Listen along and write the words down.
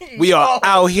We are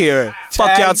out here.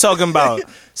 Fuck y'all talking about.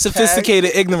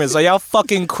 Sophisticated ignorance. Are y'all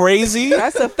fucking crazy?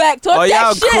 That's a fact. Talk Are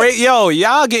y'all that shit. Yo,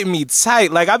 y'all getting me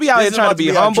tight. Like, I be out here trying to be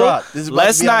humble.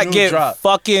 Let's not get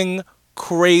fucking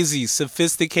crazy.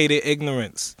 Sophisticated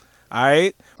ignorance. All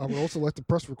right? I would also like to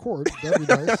press record. That'd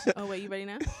be nice. Oh, wait, you ready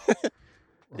now?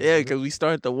 Yeah, because we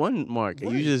started at the 1 mark,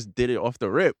 and you just did it off the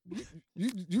rip.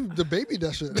 You the baby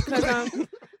that shit. Because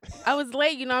I was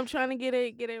late, I'm trying to get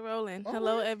it rolling.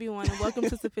 Hello, everyone, and welcome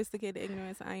to Sophisticated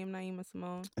Ignorance. I am Naima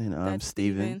Simone. And I'm That's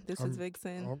Steven. This is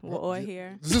Vixen. We're all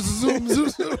here. Zoom.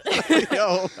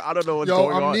 Yo, I don't know what's Yo,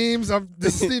 going on. I'm Neems.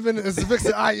 This is Steven. This is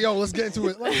Vixen. Yo, let's get into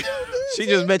it. She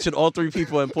just mentioned all 3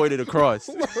 people and pointed across.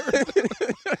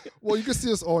 Well, you can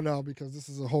see us all now because this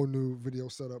is a whole new video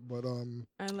setup. But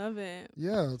I love it.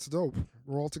 yeah, it's dope.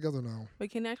 We're all together now. But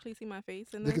can you actually see my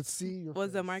face in They this? can see your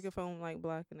Was the face. microphone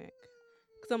blocking it?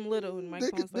 Because I'm little and the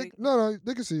microphone's No,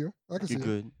 they can see you. I can You see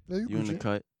good. you. Yeah, You in the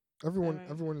cut. Everyone,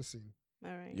 Alright. everyone is seen.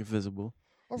 All right. You're visible.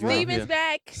 All You're right. out Steven's here.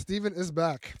 back. Steven is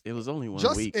back. It was only 1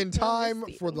 Just week. in time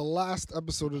Steven. for the last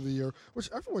episode of the year, which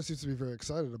everyone seems to be very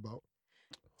excited about.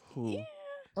 Who? Yeah.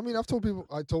 I mean, I told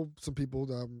some people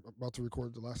that I'm about to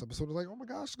record the last episode. They're like, oh my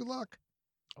gosh, good luck.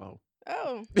 Oh.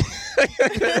 Oh.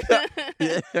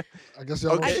 Yeah. I guess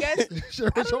y'all Okay. I guess- share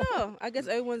I what y'all- don't know. I guess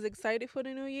everyone's excited for the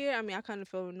new year. I mean, I kind of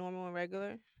feel normal and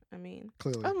regular. I mean,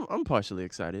 Clearly. I'm partially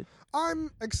excited. I'm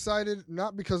excited,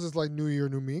 not because it's like New Year,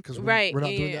 New Me, because Right, we're not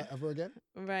doing yeah. that ever again.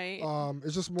 right.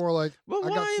 It's just more like, But I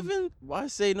got why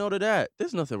say no to that?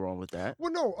 There's nothing wrong with that.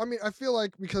 well, no, I mean, I feel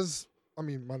like because, I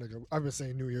mean, my nigga, I've been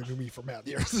saying New Year, New Me for mad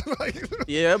years. Like,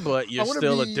 Yeah, but you're wanna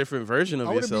still be- a different version of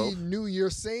I want to yourself. be New Year,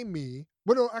 same me.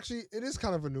 But no, actually, it is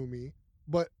kind of a new me.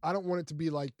 But I don't want it to be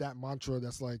like that mantra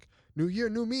that's like, New Year,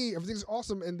 New Me, everything's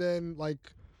awesome. And then, like,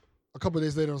 a couple of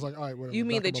days later, I was like, all right, whatever. You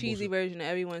mean back the on my cheesy bullshit. version of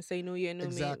everyone say New Year, New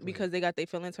Exactly. Me because they got their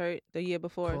feelings hurt the year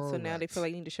before, so now they Correct. feel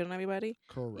like they need to shit on everybody?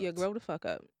 Correct. Yeah, grow the fuck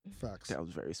up. Facts. That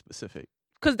was very specific.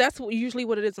 Because that's usually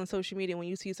what it is on social media when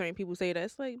you see certain people say that.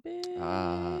 It's like, bitch.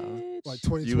 Like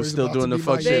 2020 You were still about doing to the be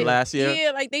my fuck shit year. last year? Yeah,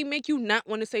 like they make you not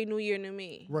want to say New Year, New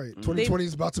Me. Right. Mhm. 2020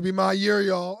 is about to be my year,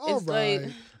 y'all. All It's right.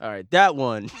 like, All right, that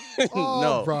one. All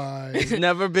No. right. It's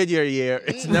never been your year.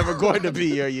 It's never going to be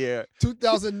your year.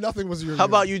 2000, nothing was your How year.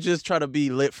 about you just try to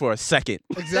be lit for a second?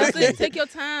 that's Exactly. it. Take your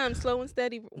time. Slow and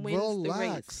steady wins the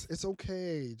Relax. race. It's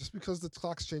okay. Just because the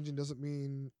clock's changing doesn't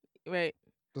mean, Right.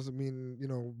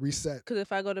 reset. Because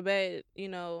if I go to bed,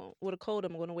 with a cold,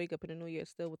 I'm going to wake up in the new year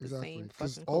still with the Exactly. same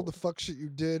Because fucking all cold. the fuck shit you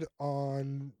did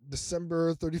on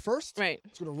December 31st, Right.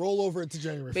 it's going to roll over into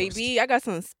January 1st. Baby, I got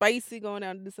something spicy going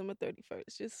down December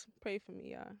 31st. Just pray for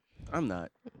me, y'all. I'm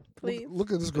not. Please.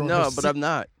 Look at this girl. No, but I'm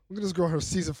not. Look at this girl, her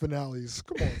season finales.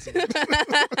 Come on, son.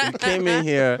 You came in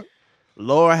here,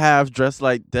 lower half dressed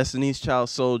like Destiny's Child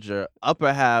Soldier,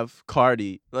 upper half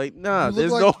Cardi. Like, nah, You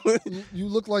there's look no. You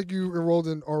look like you enrolled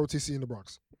in ROTC in the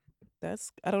Bronx.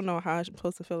 I don't know how I'm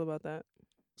supposed to feel about that.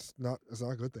 It's not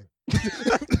a good thing.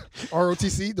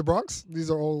 ROTC, the Bronx, these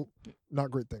are all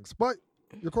not great things. But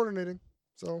you're coordinating.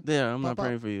 So Yeah, I'm not Pop, pop.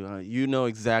 praying for you. You know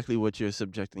exactly what you're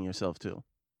subjecting yourself to.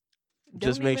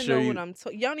 Just Don't make even sure know you.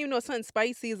 what y'all don't even know something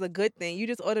spicy is a good thing. You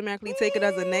just automatically take it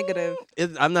as a negative.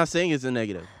 I'm not saying it's a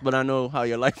negative, but I know how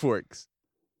your life works.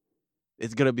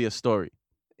 It's gonna be a story.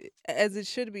 As it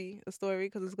should be a story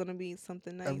because it's going to be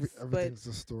something nice. but everything's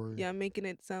a story. yeah, I'm making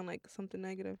it sound like something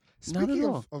negative. Not at Speaking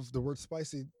all. of the word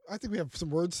spicy, I think we have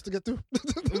some words to get through.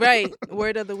 Right.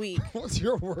 Word of the week. What's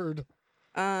your word?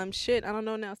 Shit, I don't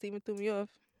know now. Steven threw me off.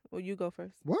 Well, you go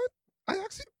first. What? I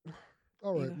actually.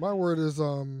 All right. Yeah. My word is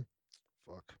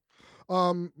fuck.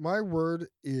 My word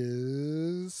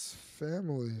is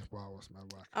family. Wow, that's my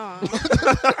whack.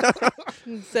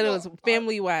 You said it was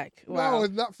family whack. Wow. No,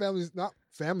 it's not families. Not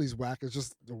families whack. It's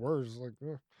just the words. Like,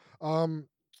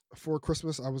 for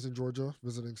Christmas, I was in Georgia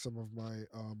visiting some of my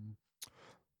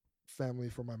family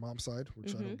from my mom's side,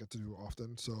 which I Mhm. don't get to do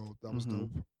often. So that was Mhm.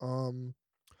 dope.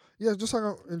 Yeah, just hung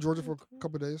out in Georgia for a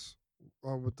couple of days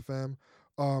with the fam.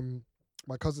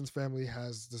 My cousin's family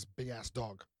has this big ass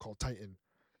dog called Titan,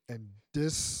 and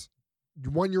this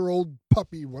 1-year-old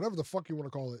puppy, whatever the fuck you want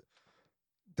to call it,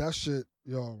 that shit,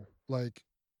 yo, like,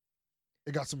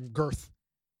 it got some girth,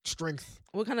 strength.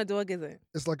 What kind of dog is it?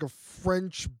 It's like a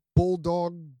French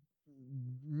bulldog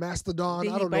mastodon.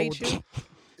 Did I he don't know. bite what you?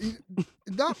 He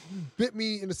not bit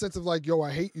me in the sense of like, yo,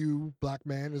 I hate you, black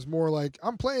man. It's more like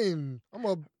I'm playing. I'm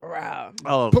gonna Wow.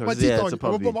 Oh, put my 'cause, teeth yeah, on it's you.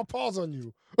 a I'm gonna puppy. put my paws on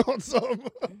you. On some.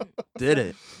 Did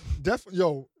it?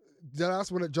 Yo,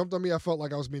 that's when it jumped on me. I felt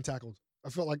like I was being tackled. I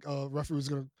felt like a referee was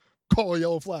gonna call a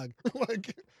yellow flag.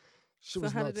 Like, Shit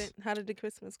was nuts. How did the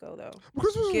Christmas go though?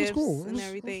 Christmas Gifts was cool. And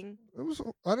everything. It was.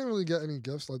 I didn't really get any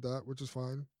gifts like that, which is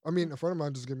fine. I mean, a friend of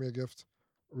mine just gave me a gift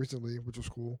recently, which was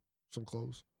cool. Some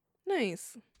clothes.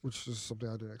 Nice. Which is something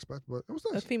I didn't expect, but it was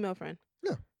nice. A female friend.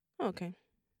 Yeah. Oh, okay.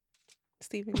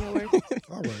 Stephen, your word.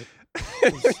 All right.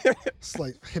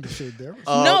 Slight hint of shade there.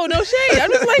 No shade.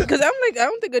 I'm just like, because I'm like, I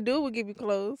don't think a dude would give you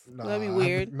clothes. Nah, That'd be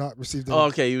weird. I have not received it. Oh,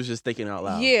 okay, you was just thinking out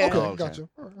loud. Yeah. Okay, Oh, gotcha.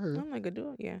 All right, I'm like a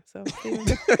dude. Yeah. So.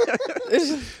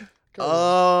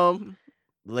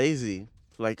 Lazy.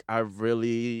 Like I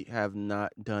really have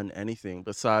not done anything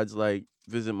besides like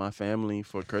visit my family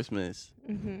for Christmas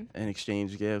and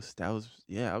exchange gifts. I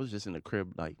was just in the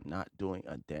crib like not doing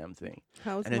a damn thing.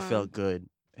 How's and it felt good.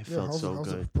 It felt so how's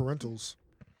good. The parentals.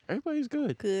 Everybody's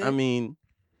good. Good. I mean,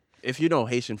 if you know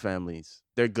Haitian families,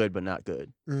 they're good but not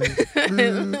good. They're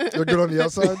good on the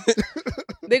outside.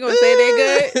 They're gonna say they're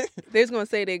good. They're just gonna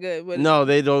say they're good. But No,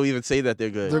 they don't even say that they're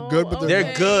good. They're good, but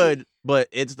They're good, but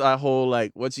it's that whole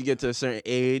like once you get to a certain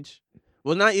age.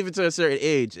 Well, not even to a certain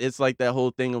age. It's like that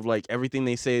whole thing of like everything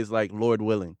they say is like Lord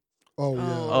willing. Oh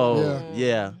yeah. Oh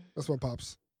yeah. That's what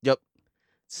pops. Yep.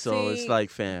 So See, it's like,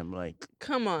 fam, like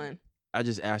come on. I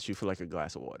just asked you for like a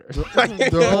glass of water.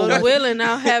 Lord willing,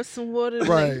 I'll have some water.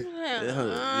 Right.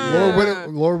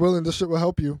 Lord willing, this shit will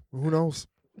help you. Who knows?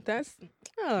 That's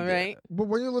all right. But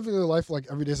when you're living your life like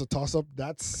every day's a toss up,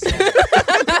 that's Lord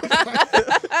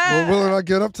willing, I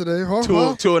get up today.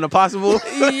 Two and a possible.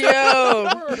 Yo,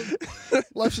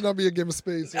 life should not be a game of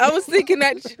spades. I was thinking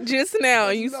that just now.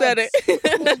 You said it.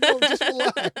 Just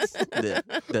relax. Yeah,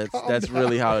 that's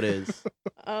really how it is.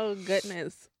 Oh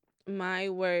goodness, my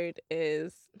word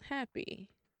is happy.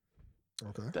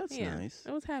 Okay, that's nice.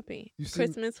 I was happy. You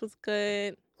Christmas was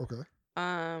good. Okay.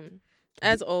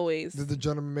 As always. Did the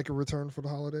gentleman make a return for the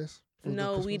holidays?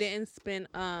 No, we didn't spend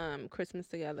Christmas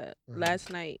together. Last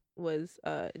night was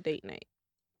date night.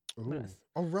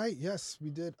 Oh right, yes, we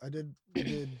did. I did.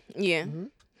 Yeah.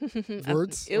 Mm-hmm.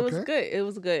 Words. It was good. It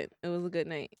was good. It was a good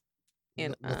night.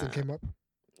 And nothing came up.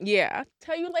 Yeah, I'll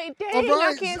tell you later. Dang, all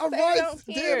right, I can't all say right. it out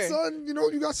here. Damn, son, you know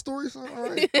you got stories. All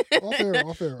right,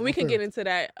 all fair. We can get into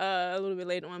that a little bit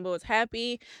later on. But I was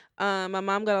happy. My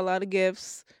mom got a lot of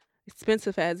gifts.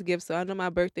 Expensive ass gifts, so I know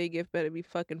my birthday gift better be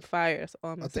fucking fire. That's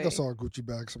all I'm I think I saw a Gucci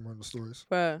bag somewhere in the stories.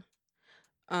 Bruh.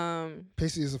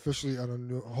 Pacey is officially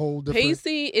on a whole different.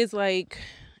 Pacey is like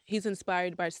he's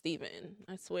inspired by Steven.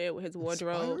 I swear with his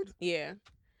wardrobe. Inspired? Yeah.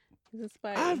 He's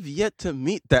inspired. I've yet to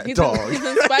meet that dog. He's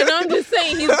inspired. No, I'm just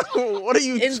saying he's what are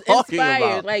you talking inspired.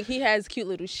 about? Like he has cute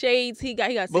little shades. He got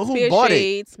But 6 who pair bought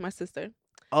shades. My sister.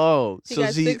 Oh, so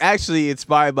she's actually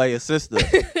inspired by your sister.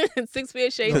 6 pair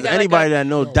shades. Because anybody that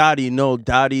know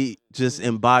Dottie just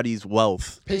embodies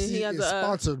wealth. Pacey is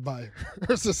sponsored by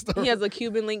her sister. He has a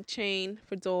Cuban link chain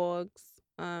for dogs.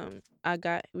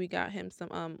 We got him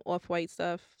some Off-White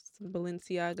stuff, some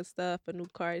Balenciaga stuff, a new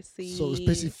car seat. So is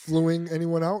Pacey fluing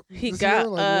anyone out? He got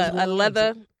a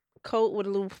leather coat with a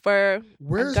little fur.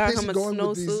 Where's Pacey going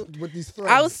with these threads?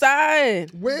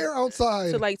 Outside. Where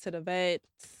outside? To the vets.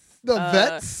 The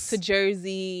vets? To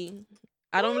Jersey.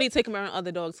 I don't really take him around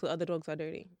other dogs because other dogs are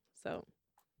dirty. So.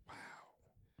 Wow.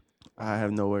 I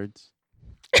have no words.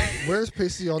 Where's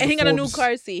Pacey on and the he got Forbes, a new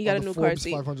car seat. He got a new car Forbes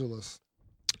seat. 500 list?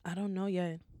 I don't know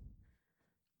yet.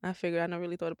 I figured I never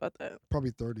really thought about that. Probably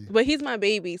 30. But he's my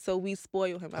baby, so we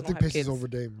spoil him. I think Pacey's over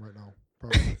Dame right now.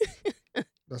 Probably.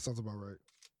 That sounds about right.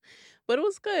 But it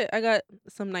was good. I got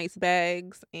some nice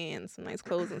bags and some nice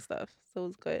clothes and stuff. So it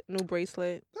was good. New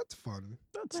bracelet. That's fun.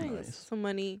 That's nice. Some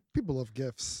money. People love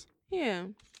gifts. Yeah.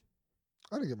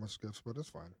 I didn't get much gifts, but it's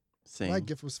fine. Same. My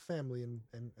gift was family and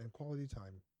quality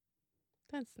time.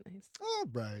 That's nice. All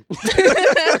right.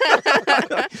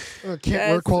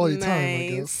 Can't work quality time, I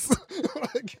guess.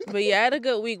 But yeah, I had a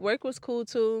good week. Work was cool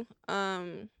too.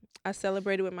 I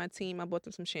celebrated with my team. I bought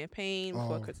them some champagne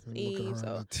before Christmas Eve.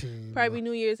 So probably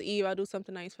New Year's Eve, I'll do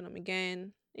something nice for them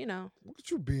again. You know. Look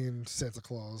at you being Santa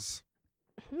Claus.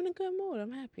 I'm in a good mood.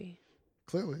 I'm happy.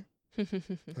 Clearly.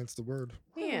 Hence the word.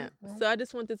 Yeah. So I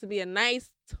just want this to be a nice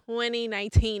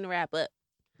 2019 wrap up.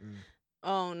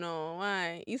 Oh no,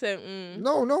 why? You said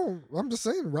No. I'm just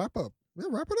saying wrap up. Yeah,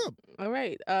 wrap it up. All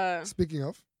right. Speaking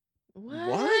of.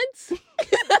 What?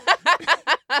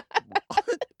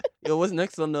 Yo, what's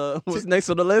next on the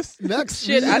list? Next.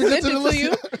 Shit, I sent it to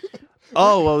you.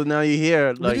 Oh, well, now you're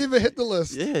here. We didn't even hit the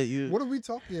list. Yeah, What are we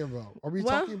talking about? Are we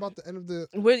talking about the end of the...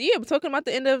 We're talking about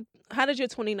the end of... How did your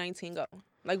 2019 go?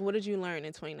 Like, what did you learn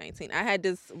in 2019?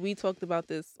 We talked about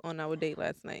this on our date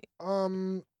last night.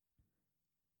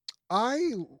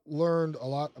 I learned a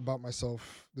lot about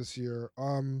myself this year.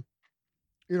 You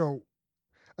know,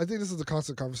 I think this is a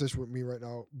constant conversation with me right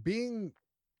now. Being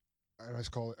and I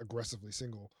call it aggressively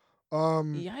single.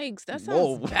 Yikes, that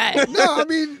sounds bad. No, I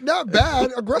mean not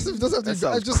bad. Aggressive doesn't have to be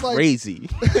bad. It's just crazy.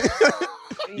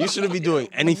 You shouldn't be doing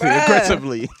anything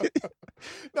aggressively.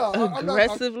 No,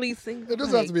 aggressively single. It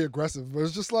doesn't have to be aggressive, but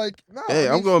it's just like, nah. Hey,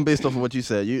 I'm going based off of what you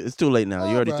said. It's too late now.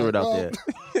 You already threw it out there.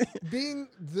 Being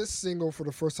this single for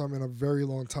the first time in a very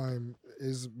long time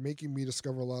is making me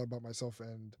discover a lot about myself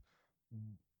and,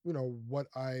 what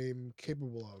I'm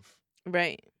capable of.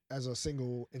 Right. As a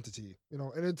single entity,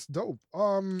 and it's dope.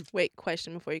 Wait,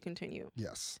 question before you continue.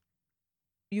 Yes.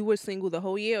 You were single the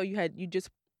whole year, or you just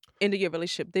ended your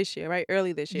relationship this year, right?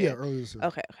 Early this year. Yeah, early this year.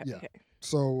 Okay.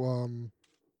 So,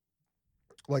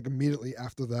 like immediately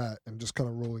after that, and just kind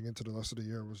of rolling into the rest of the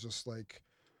year was just like,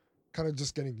 kind of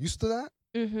just getting used to that,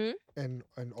 and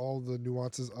all the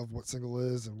nuances of what single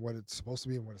is and what it's supposed to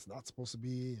be and what it's not supposed to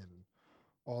be and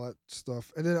all that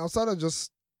stuff. And then outside of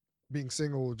just being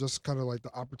single, just kind of like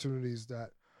the opportunities that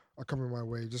are coming my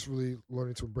way, just really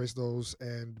learning to embrace those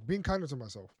and being kinder to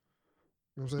myself.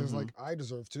 You know what I'm saying? It's like I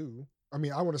deserve too. I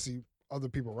mean, I want to see other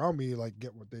people around me like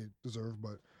get what they deserve,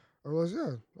 but I realize,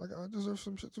 I deserve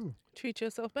some shit too. Treat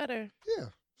yourself better. Yeah,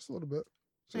 just a little bit.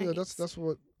 So nice. Yeah, that's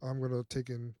what I'm gonna take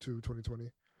into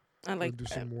 2020. I like do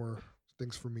some more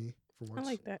things for me for once. I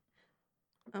like that.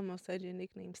 I almost said your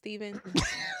nickname, Steven.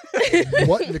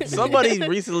 What nickname? Somebody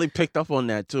recently picked up on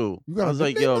that too. I was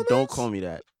like, yo, don't call me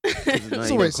that.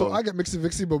 So wait, so I get Mixie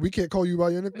Vixie, but we can't call you by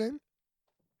your nickname?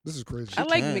 This is crazy. I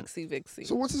like Mixie Vixie.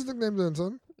 So what's his nickname then,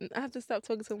 son? I have to stop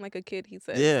talking to him like a kid, he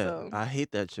said. Yeah, so. I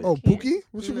hate that shit. Oh, Pookie?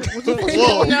 What's your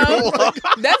Whoa, no,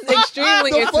 that's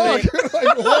extremely intimate.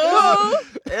 Like,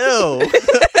 ew.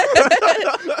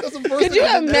 That's the first Could you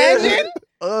imagine?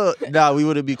 Nah, we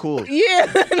wouldn't be cool.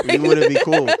 Yeah. We wouldn't be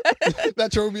cool. That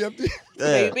chair would be empty?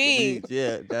 Maybe.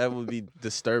 Yeah, that would be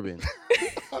disturbing.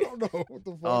 I don't know. What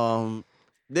the fuck?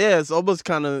 Yeah, it's almost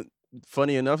kind of,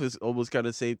 funny enough, it's almost kind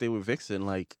of the same thing with Vixen.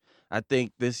 Like, I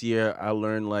think this year I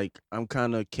learned, like, I'm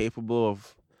kind of capable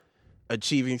of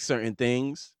achieving certain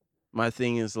things. My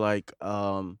thing is, like,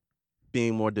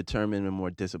 being more determined and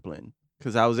more disciplined.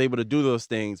 Because I was able to do those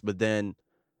things, but then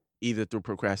either through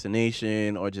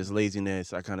procrastination or just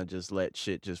laziness, I kind of just let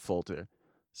shit just falter.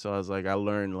 So I was like, I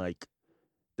learned, like,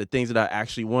 the things that I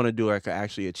actually want to do, I could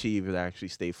actually achieve and actually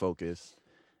stay focused.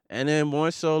 And then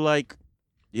more so, like,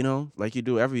 like you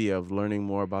do every year, of learning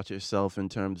more about yourself in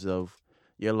terms of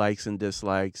your likes and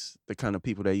dislikes, the kind of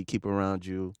people that you keep around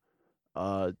you,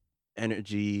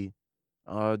 energy,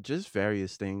 just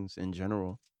various things in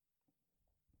general.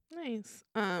 Nice.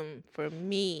 For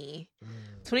me,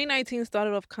 2019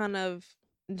 started off kind of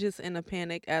just in a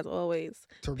panic as always.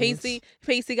 Pacey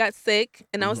got sick,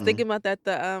 and I was thinking about that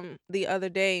the other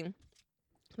day.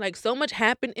 Like, so much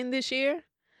happened in this year,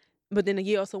 but then the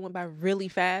year also went by really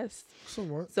fast.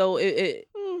 Somewhat. So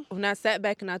when I sat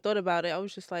back and I thought about it, I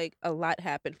was just like, a lot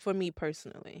happened for me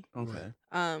personally. Okay.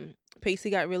 Pacey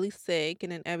got really sick,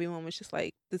 and then everyone was just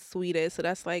like the sweetest. So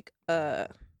that's like a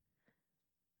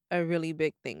really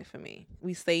big thing for me.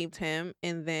 We saved him,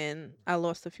 and then I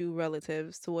lost a few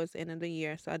relatives towards the end of the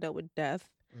year, so I dealt with death.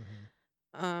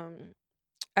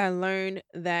 I learned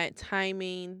that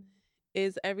timing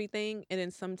is everything, and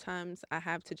then sometimes I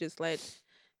have to just let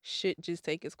shit just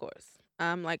take its course.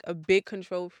 I'm like a big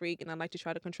control freak, and I like to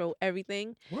try to control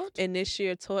everything. What? And this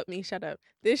year taught me, shut up.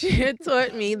 This year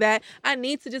taught me that I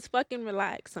need to just fucking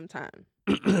relax sometimes.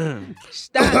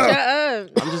 Shut up.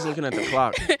 I'm just looking at the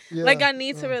clock. Yeah, like, I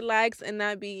need to relax and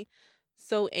not be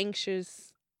so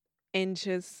anxious and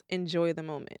just enjoy the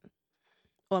moment.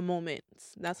 Or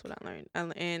moments. That's what I learned.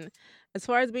 And as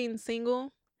far as being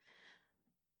single,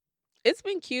 it's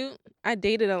been cute. I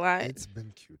dated a lot. It's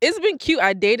been cute.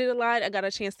 I dated a lot. I got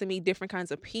a chance to meet different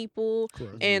kinds of people.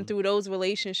 And through those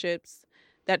relationships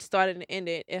that started and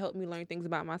ended, it helped me learn things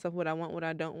about myself, what I want, what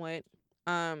I don't want.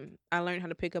 I learned how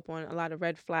to pick up on a lot of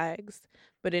red flags,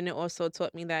 but then it also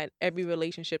taught me that every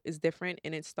relationship is different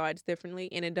and it starts differently.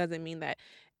 And it doesn't mean that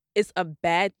it's a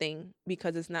bad thing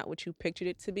because it's not what you pictured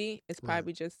it to be. It's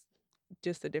probably just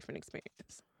a different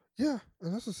experience. Yeah,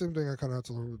 and that's the same thing I kind of had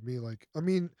to learn with me. Like, I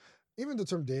mean, even the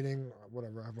term dating,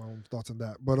 whatever, I have my own thoughts on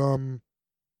that. But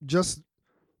just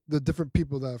the different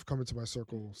people that have come into my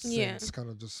circle since kind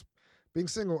of just being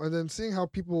single, and then seeing how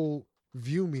people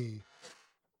view me,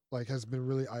 like, has been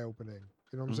really eye-opening.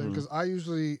 You know what I'm saying? Because I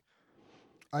usually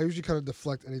kind of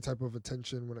deflect any type of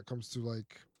attention when it comes to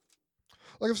like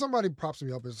if somebody props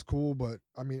me up, it's cool. But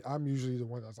I mean, I'm usually the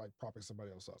one that's like propping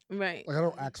somebody else up. Right. Like, I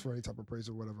don't ask for any type of praise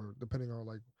or whatever, depending on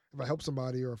like if I help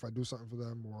somebody or if I do something for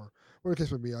them or whatever the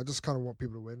case may be. I just kind of want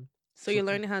people to win. So you're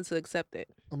learning how to accept it.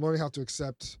 I'm learning how to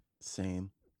accept. Same.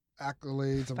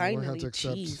 accolades. I'm Finally, learning how to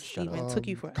accept took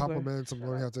you forever. compliments. I'm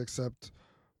learning how to accept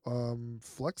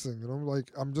flexing. You know,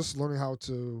 like I'm just learning how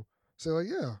to say like,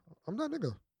 yeah, I'm that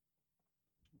nigga,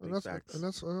 and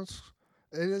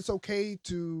it's okay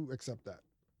to accept that,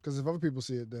 because if other people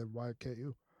see it, then why can't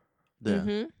you? Yeah.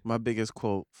 Mm-hmm. My biggest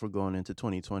quote for going into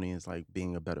 2020 is like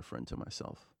being a better friend to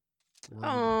myself.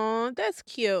 Oh, that's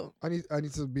cute. I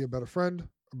need to be a better friend,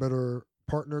 a better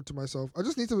partner to myself. I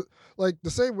just need to, like,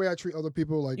 the same way I treat other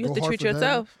people. Like, You have go to hard treat for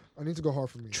yourself. them, I need to go hard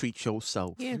for me. Treat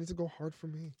yourself. Yeah. I need to go hard for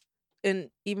me. And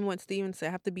even what Steven said,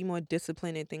 I have to be more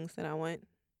disciplined in things that I want.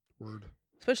 Word.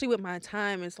 Especially with my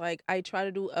time, it's like I try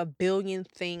to do a billion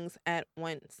things at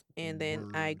once, and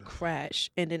then I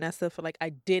crash, and then I still feel like I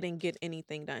didn't get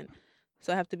anything done.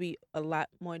 So I have to be a lot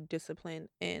more disciplined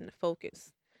and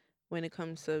focused when it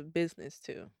comes to business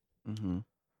too. Mm-hmm.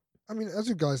 I mean, as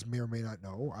you guys may or may not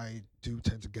know, I do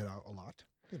tend to get out a lot.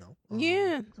 You know.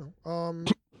 Yeah.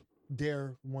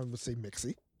 Dare one would say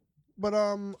mixy, but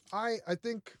I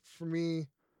think for me,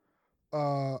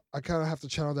 I kind of have to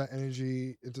channel that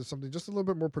energy into something just a little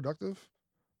bit more productive.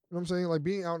 You know what I'm saying? Like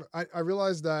being out, I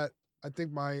realize that I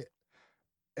think my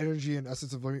energy and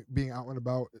essence of being out and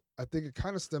about, I think it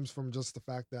kind of stems from just the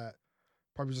fact that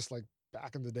probably just like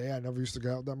back in the day, I never used to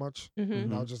go out that much. Mm-hmm.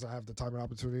 Now just I have the time and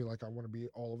opportunity. Like I want to be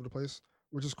all over the place,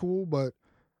 which is cool. But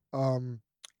I'm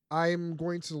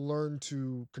going to learn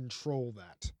to control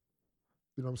that.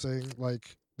 You know what I'm saying?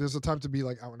 Like there's a time to be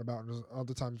like out and about, and there's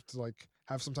other times to like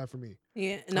have some time for me.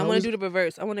 Yeah, and I want to do the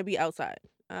reverse. I want to be outside.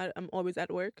 I'm always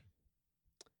at work.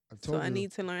 I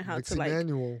need to learn how to like.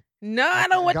 Manual. No, I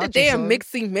don't want the damn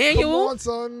mixing manual. Come on,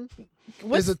 son.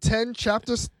 There's a 10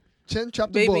 chapter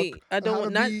Baby, book. I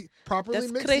don't want be properly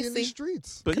mixy in the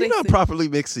streets. But you're not properly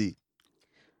mixy.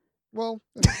 Well,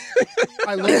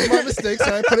 I learned my mistakes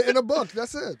and I put it in a book.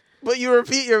 That's it. But you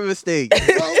repeat your mistakes.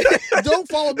 Well, don't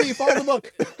follow me. Follow the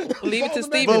book. Leave it to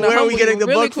Steven. But where are we getting the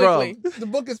book from? The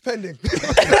book is pending.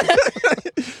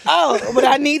 Oh, but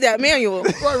I need that manual.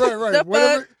 Right.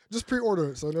 Whatever. Just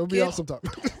pre-order it, so it'll be out sometime.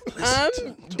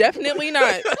 Definitely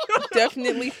not.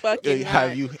 Definitely fucking not.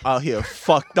 Have you out here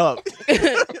fucked up?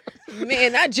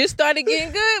 Man, I just started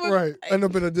getting good. Right. End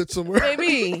up in a ditch somewhere.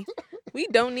 Baby, we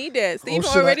don't need that. Steven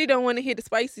already don't want to hear the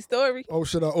spicy story. Oh,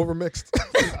 shit, I overmixed.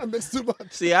 I mixed too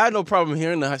much. See, I had no problem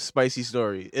hearing the spicy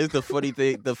story. It's the funny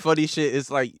thing. The funny shit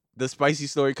is like the spicy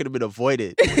story could have been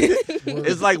avoided.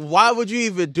 It's like, why would you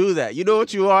even do that? You know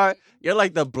what you are? You're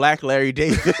like the Black Larry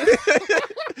David.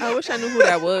 I wish I knew who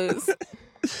that was.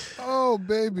 Oh,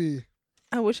 baby.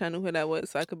 I wish I knew who that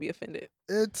was so I could be offended.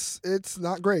 It's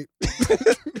not great.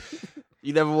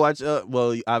 You never watch,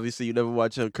 obviously you never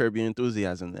watch Curb Your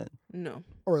Enthusiasm then. No.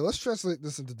 All right, let's translate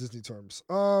this into Disney terms.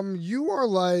 You are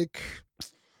like,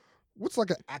 what's like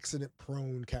an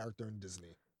accident-prone character in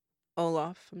Disney?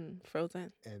 Olaf from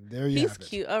Frozen. And there you have it. He's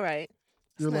cute. All right.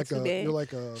 You're like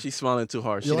a. She's smiling too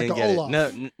hard. She You're didn't like get Olaf.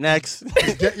 it. No, next.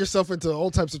 Get yourself into all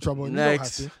types of trouble. And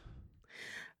Next. You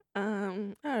don't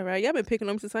have to. All right. Y'all been picking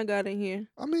them since I got in here.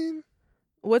 I mean,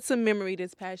 what's a memory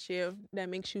this past year that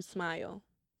makes you smile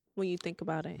when you think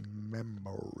about it?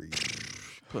 Memory.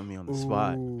 Put me on the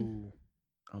spot.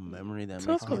 A memory that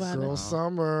makes me smile. Girl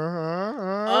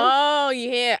summer. Oh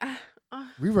yeah.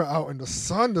 We were out in the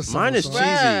sun this summer. Mine is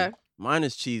cheesy. Mine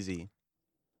is cheesy.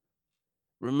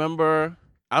 Remember,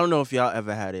 I don't know if y'all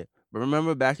ever had it, but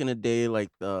remember back in the day, like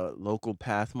the local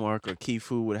Pathmark or Key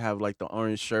Food would have like the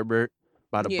orange sherbet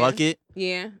by the bucket?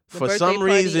 Yeah. For some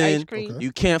reason,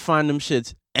 you can't find them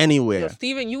shits anywhere. Yo,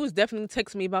 Steven, you was definitely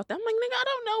texting me about that. I'm like, nigga, I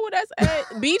don't know where that's at.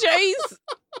 BJ's?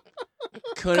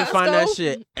 Couldn't find that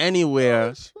shit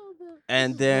anywhere.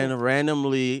 And then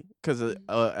randomly, because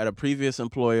at a previous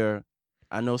employer,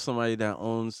 I know somebody that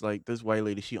owns, like, this white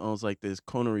lady, she owns, like, this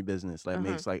conery business that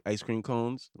makes, like, ice cream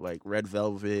cones, like red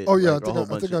velvet. Oh, yeah, like,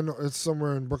 I think I know. It's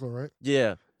somewhere in Brooklyn, right?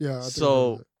 Yeah. Yeah.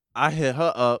 So I hit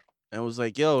her up and was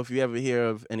like, yo, if you ever hear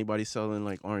of anybody selling,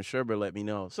 like, orange sherbet, let me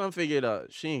know. So I figured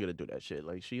she ain't going to do that shit.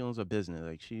 Like, she owns a business.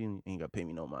 Like, she ain't going to pay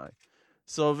me no mind.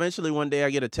 So eventually one day I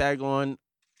get a tag on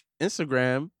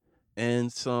Instagram.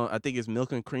 And so I think it's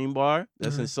Milk and Cream Bar.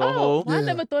 That's in Soho. I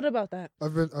never thought about that.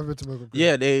 I've been to Milk and Cream.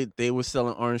 Yeah, they were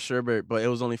selling orange sherbet, but it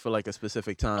was only for like a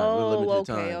specific time, limited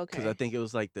time. Because I think it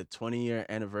was like the 20-year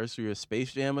anniversary of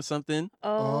Space Jam or something.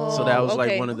 Oh, so that was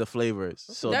like one of the flavors.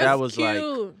 So that's that was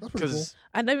cute. like, because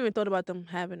I never even thought about them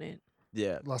having it.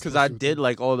 Yeah, because I did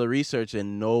like all the research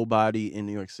and nobody in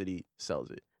New York City sells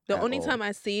it. The only time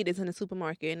I see it is in the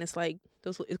supermarket, and it's like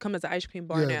it comes as an ice cream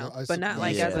bar now, but not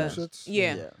like as a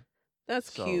yeah.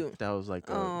 That's cute. That was like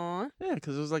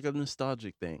because it was like a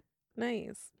nostalgic thing.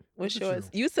 Nice. What's yours?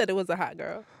 You said it was a hot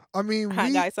girl. I mean,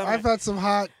 hot guy summer. I've had some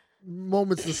hot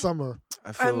moments this summer?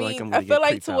 I feel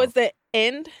like towards the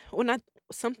end,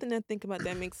 something to think about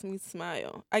that makes me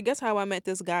smile. I guess how I met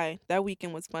this guy. That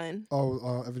weekend was fun.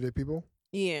 Oh, Everyday People?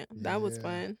 Yeah, that was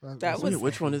fun.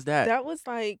 Which one is that? That was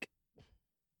like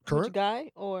Current? Which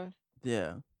guy or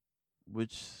Yeah.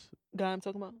 Which guy I'm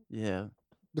talking about? Yeah.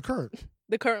 The current.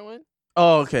 The current one?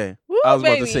 Oh, okay. Woo, I was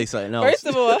baby. about to say something else. First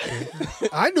of all,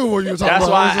 I knew what you were talking That's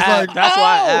about. why that's why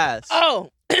I asked.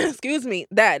 Oh, excuse me.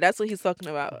 That's what he's talking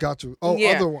about. Got you. Oh,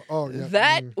 yeah. other one. Oh, yeah.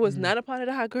 That was not a part of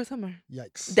the Hot Girl Summer.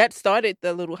 Yikes. That started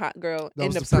the little Hot Girl that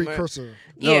end was of the summer. precursor.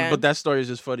 Yeah. No, but that story is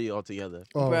just funny altogether.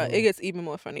 Oh, Bruh, it gets even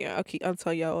more funnier. I'll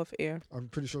tell y'all off air. I'm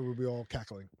pretty sure we'll be all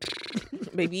cackling.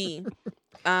 Baby.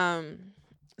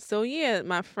 So yeah,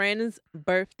 my friend's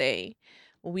birthday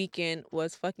weekend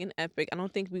was fucking epic. I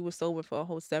don't think we were sober for a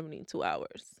whole 72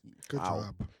 hours. Good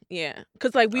job. Yeah,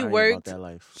 cause like we I ain't worked. about that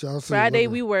life. Shout out to Friday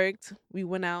your we liver. worked. We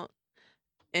went out,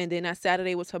 and then that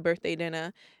Saturday was her birthday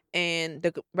dinner. And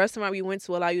the restaurant we went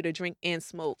to allow you to drink and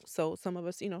smoke. So some of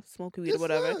us, smoke weed or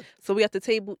whatever. Good. So we at the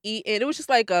table eating. It was just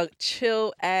like a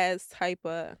chill ass type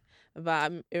of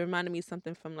vibe. It reminded me of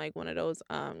something from like one of those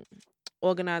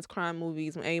organized crime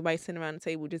movies when everybody's sitting around the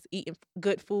table just eating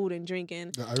good food and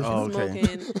drinking,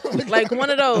 smoking. Like one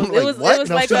of those. Like, it was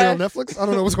now like on Netflix. I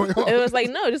don't know what's going on. It was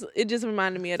like it just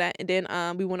reminded me of that. And then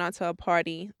we went out to a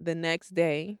party the next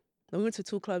day. We went to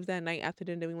 2 clubs that night. After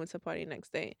dinner, we went to a party the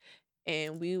next day,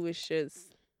 and we was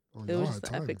just it was just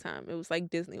an epic time. It was like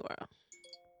Disney World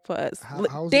for us.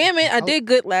 Damn it, I did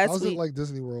good last week. How's it like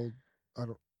Disney World? I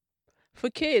don't. For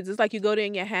kids, it's like you go there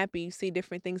and you're happy. You see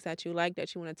different things that you like,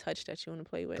 that you want to touch, that you want to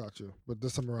play with. Got you. But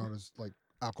this time around is like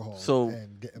alcohol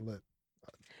and getting lit.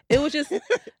 It was just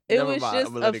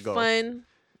a fun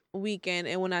weekend,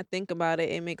 and when I think about it,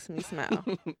 it makes me smile.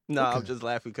 No, I'm just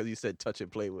laughing because you said touch and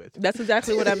play with. That's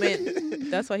exactly what I meant.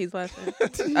 That's why he's laughing.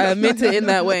 I meant it in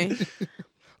that way.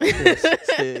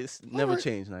 It's never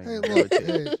changed, now. Hey,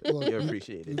 look, you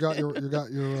appreciate it. You got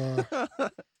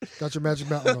your magic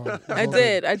mountain on. I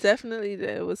did. I definitely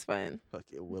did. It was fun.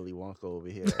 Fucking Willy Wonka over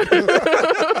here.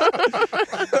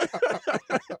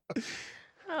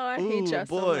 Oh, I hate y'all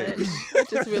so much. I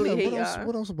just really hate y'all.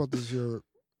 What else about this year?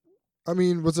 I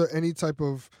mean, was there any type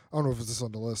of, I don't know if it's this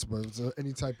on the list, but was there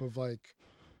any type of like,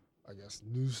 I guess,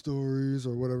 news stories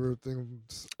or whatever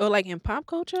things? Or like in pop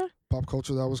culture? Pop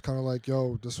culture that was kind of like,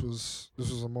 yo, this was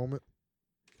a moment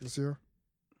this year?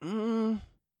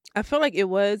 I feel like it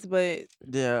was, but...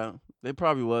 Yeah, it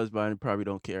probably was, but I probably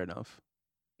don't care enough.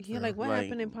 Yeah, like what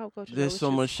happened in pop culture? There's so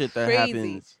much shit that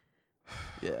happens.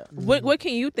 Yeah. What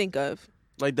can you think of?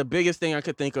 Like the biggest thing I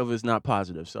could think of is not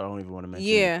positive, so I don't even want to mention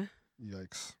it. Yeah.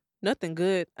 Yikes. Nothing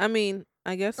good. I mean,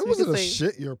 I guess it wasn't a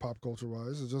shit year pop culture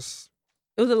wise. It was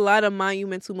a lot of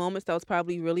monumental moments that was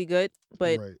probably really good,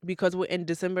 but because we're in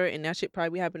December and that shit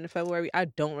probably happened in February, I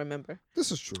don't remember.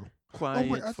 This is true.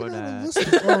 Quiet for that.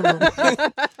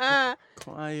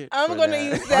 Quiet. I'm gonna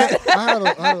use that.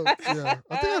 I think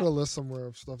I had a list somewhere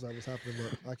of stuff that was happening,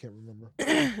 but I can't remember.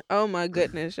 Oh my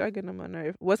goodness, y'all getting on my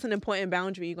nerve. What's an important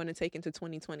boundary you're gonna take into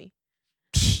 2020?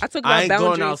 I took about I ain't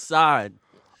boundaries. going outside.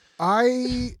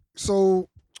 I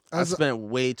spent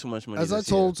way too much money. As I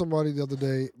told somebody the other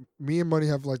day, me and Money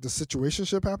have like the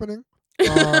situationship happening.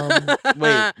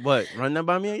 Wait, what? Run that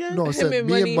by me again? No, I said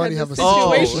me and Money have a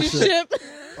situationship.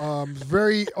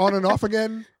 Very on and off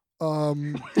again. Off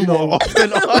and on.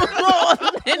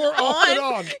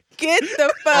 Get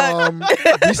the fuck.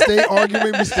 We stay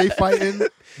arguing, we stay fighting.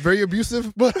 Very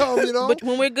abusive, but But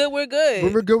when we're good, we're good.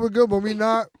 When we're good, we're good. When we're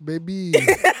not, baby.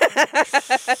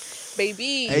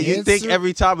 Baby. And you think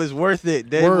every time is worth it.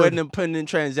 Then when them putting in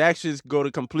transactions go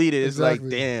to it's like,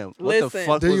 damn, what the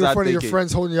fuck then was you're I in front thinking? of your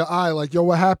friends holding your eye like, yo,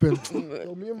 what happened?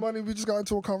 Yo, me and Money, we just got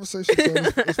into a conversation. So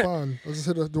it's fine. Let's just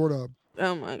hit a doorknob.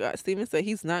 Oh my God. Steven said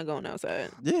he's not going outside.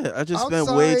 Yeah, I just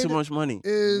spent way too much money.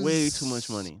 Way too much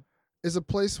money. It's a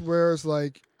place where it's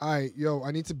like, all right, yo,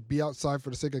 I need to be outside for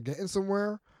the sake of getting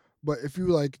somewhere. But if you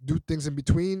like do things in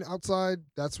between outside,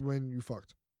 that's when you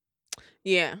fucked.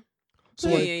 Yeah. So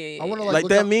yeah. I want to like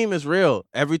that meme is real.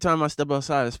 Every time I step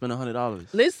outside, I spend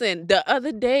 $100. Listen, the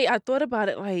other day I thought about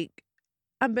it. Like,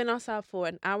 I've been outside for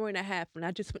an hour and a half, and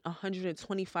I just spent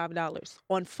 $125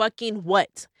 on fucking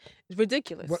what? It's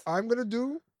ridiculous. What I'm gonna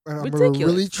do, and I'm gonna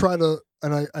really try to,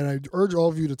 and I urge all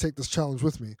of you to take this challenge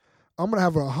with me. I'm gonna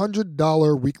have a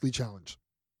 $100 weekly challenge,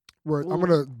 where I'm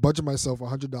gonna budget myself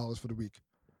 $100 for the week,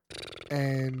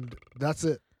 and that's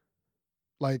it.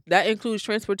 Like that includes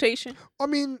transportation. I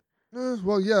mean.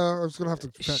 Well, yeah, I was gonna have to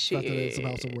factor that in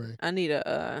somehow, some way. I need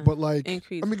a but like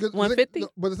increase. I mean, 150.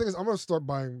 But the thing is, I'm gonna start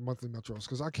buying monthly metros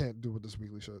because I can't do with this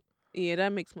weekly shit. Yeah,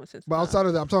 that makes more sense. But outside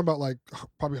of that, I'm talking about like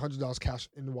probably $100 cash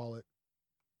in the wallet,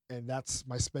 and that's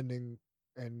my spending.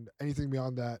 And anything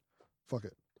beyond that, fuck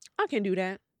it. I can do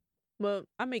that. Well,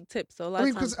 I make tips, so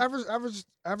because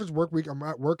average work week, I'm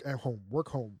at work at home, work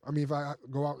home. I mean, if I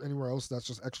go out anywhere else, that's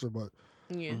just extra. But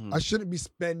yeah, I shouldn't be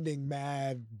spending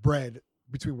mad bread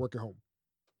between work and home.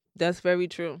 That's very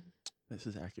true. This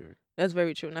is accurate. That's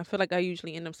very true, and I feel like I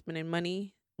usually end up spending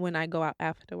money when I go out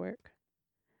after work,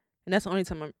 and that's the only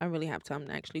time I really have time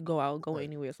to actually go out, go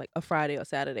anywhere. It's like a Friday or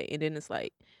Saturday, and then it's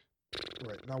like.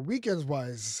 Right. Now, weekends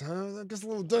wise, that gets a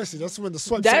little dicey. That's when the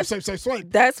swipe.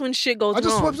 That's when shit goes wrong.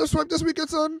 I just swiped this weekend,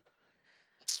 son.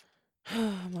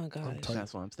 Oh, my gosh.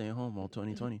 That's why I'm staying home all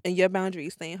 2020. And your boundary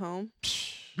is staying home?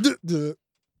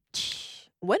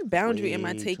 What boundary am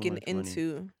I taking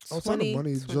into 2020? Outside of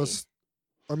money, just,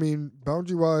 I mean,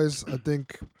 boundary-wise, I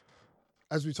think,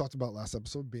 as we talked about last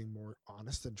episode, being more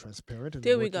honest and transparent and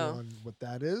working on what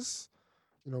that is.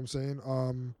 You know what I'm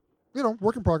saying? You know,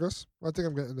 work in progress. I think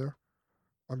I'm getting there.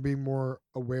 I'm being more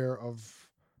aware of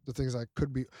the things I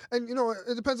could be. And, you know,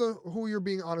 it depends on who you're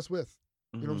being honest with.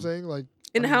 You know what I'm saying? Like,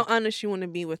 and how honest you want to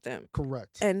be with them.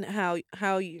 Correct. And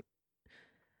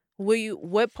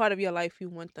what part of your life you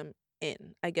want them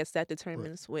in. I guess that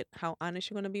determines with how honest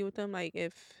you're going to be with them. Like,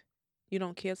 if you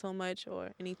don't care so much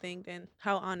or anything, then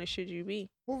how honest should you be?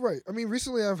 Well, right. I mean,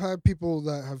 recently I've had people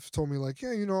that have told me, like,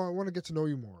 yeah, you know, I want to get to know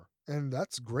you more. And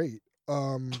that's great.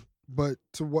 But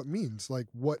to what means? Like,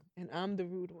 what? And I'm the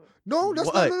rude one. No, that's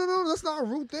not. No. That's not a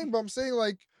rude thing. But I'm saying,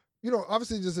 like, you know,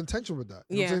 obviously there's intention with that.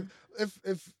 You know what I'm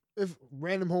saying? If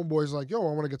random homeboys like, yo,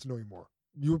 I want to get to know you more,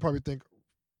 you would probably think,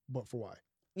 but for why?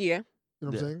 Yeah. You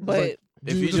know what I'm saying? But like,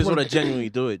 if you just want to genuinely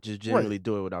do it, just genuinely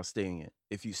do it without stating it.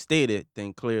 If you state it,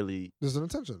 then clearly there's an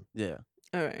intention. Yeah.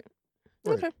 All right.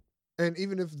 Okay. And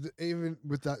even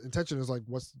with that intention is like,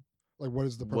 what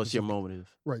is the purpose? What's your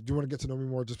motive? Right. Do you want to get to know me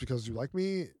more just because you like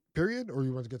me, period? Or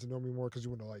you want to get to know me more because you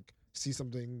want to like see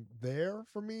something there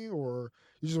for me? Or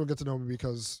you just want to get to know me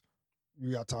because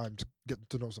you got time to get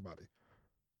to know somebody?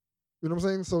 You know what I'm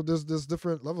saying? So there's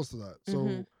different levels to that.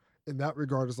 So in that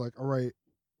regard, it's like, all right,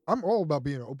 I'm all about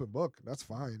being an open book. That's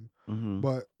fine.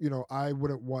 But, you know, I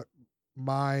wouldn't want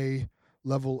my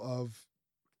level of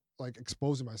like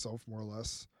exposing myself more or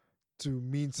less to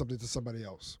mean something to somebody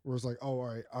else. Where it's like, oh, all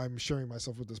right, I'm sharing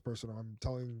myself with this person, or I'm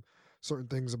telling certain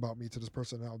things about me to this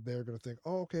person. Now they're going to think,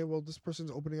 oh, okay, well, this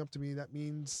person's opening up to me. That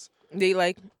means they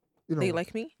like, you know, they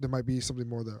like me. There might be something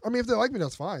more there. I mean, if they like me,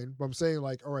 that's fine. But I'm saying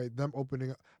like, all right,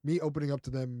 me opening up to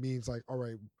them means like, all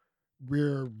right,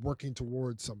 we're working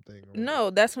towards something.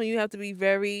 No, that's when you have to be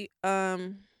very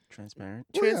transparent,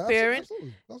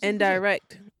 absolutely. And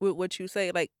direct with what you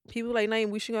say. Like, people like, Naeem,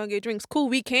 we should go get drinks. Cool,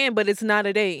 we can, but it's not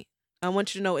a date. I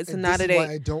want you to know it's not a date.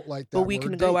 Why I don't like that. But we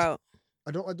can go out.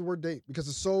 I don't like the word date because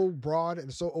it's so broad and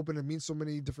it's so open and means so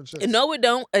many different shit. No, it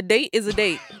don't. A date is a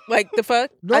date. Like, the fuck?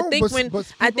 No,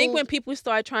 I think when people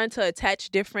start trying to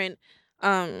attach different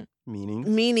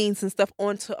meanings and stuff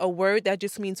onto a word that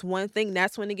just means one thing,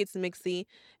 that's when it gets mixy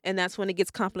and that's when it gets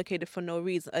complicated for no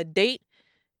reason. A date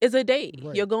is a date.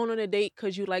 Right. You're going on a date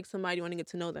because you like somebody, you want to get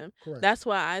to know them. Correct. That's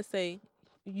why I say,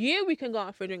 yeah, we can go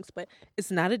out for drinks, but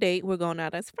it's not a date. We're going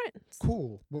out as friends.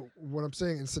 Cool. But what I'm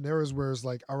saying in scenarios where it's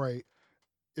like, all right,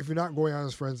 if you're not going out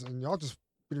as friends and y'all just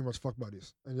pretty much fuck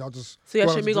buddies and y'all just... So y'all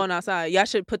shouldn't be going outside. Y'all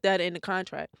should put that in the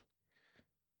contract.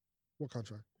 What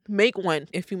contract? Make one.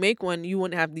 If you make one, you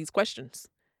wouldn't have these questions.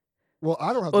 Well,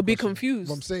 I don't have or be confused.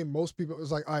 But I'm saying most people,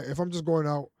 it's like, all right, if I'm just going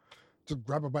out to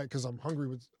grab a bite because I'm hungry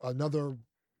with another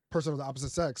person of the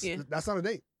opposite sex, that's not a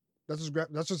date. That's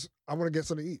just I want to get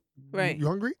something to eat. Right. You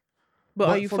hungry? But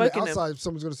are you from fucking the outside,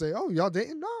 someone's going to say, oh, y'all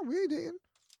dating? No, we ain't dating.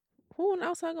 Who on the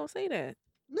outside going to say that?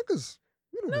 Niggas.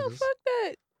 You know niggas. Fuck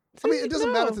that. I mean, it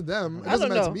doesn't matter to them. It doesn't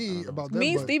matter to me about them.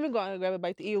 Me and Steven go out to grab a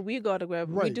bite to eat. We go to grab.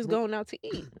 We just going out to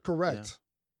eat. Correct. Yeah.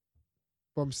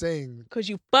 But I'm saying... Because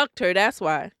you fucked her, that's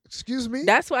why. Excuse me?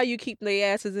 That's why you keep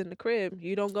their asses in the crib.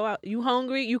 You don't go out. You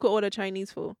hungry, you could order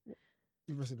Chinese food.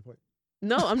 You're missing the point.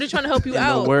 No, I'm just trying to help you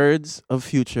out. In the words of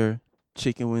Future,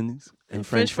 chicken wings and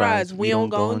French fries. We don't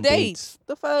go on dates.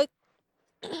 The fuck?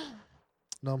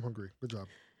 No, I'm hungry. Good job.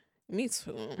 Me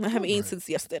too. I haven't eaten since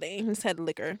yesterday. I just had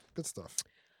liquor. Good stuff.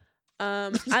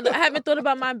 I haven't thought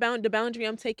about the boundary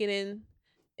I'm taking in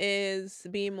is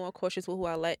being more cautious with who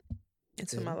I let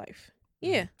into my life.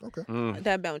 Yeah. Okay.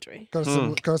 That boundary. Kind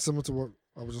of similar to what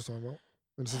I was just talking about.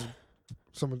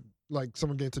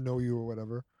 Someone getting to know you or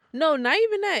whatever. No, not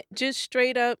even that. Just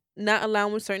straight up not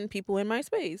allowing certain people in my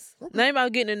space. Okay. Not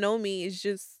about getting to know me. It's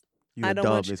just I don't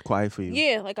want you. It's quiet for you.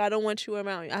 Yeah, like I don't want you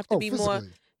around. I have to be physically. more.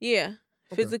 Yeah,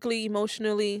 physically,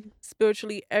 emotionally,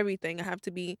 spiritually, everything. I have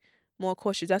to be more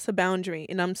cautious. That's a boundary,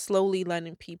 and I'm slowly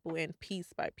letting people in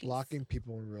piece by piece. Blocking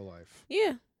people in real life.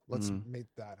 Yeah. Let's make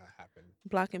that happen.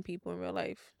 Blocking people in real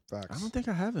life. Facts. I don't think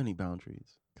I have any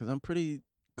boundaries because I'm pretty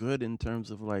good in terms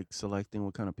of like selecting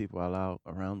what kind of people I allow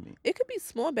around me. It could be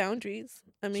small boundaries.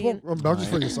 I mean, boundaries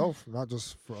for yourself, not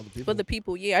just for other people. For the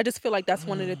people, yeah. I just feel like that's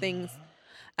one of the things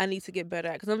I need to get better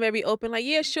at, because I'm very open. Like,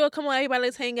 yeah, sure, come on, everybody,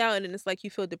 let's hang out, and then it's like you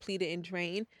feel depleted and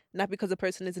drained, not because the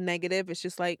person is negative. It's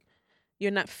just like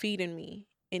you're not feeding me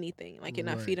anything. Like you're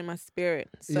not feeding my spirit.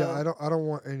 So, yeah, I don't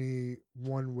want any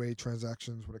one-way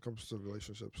transactions when it comes to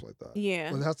relationships like that.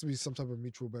 Yeah, but it has to be some type of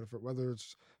mutual benefit, whether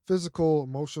it's physical,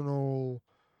 emotional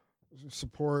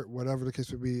support, whatever the case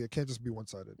may be. It can't just be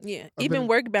one-sided. Yeah, even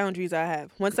work boundaries I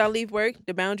have. Once I leave work,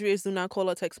 the boundary is do not call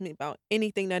or text me about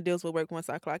anything that deals with work once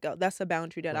I clock out. That's a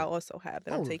boundary that I also have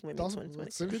that I'm taking with me in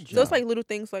 2020. So it's like little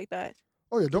things like that.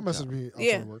 Oh yeah, don't message me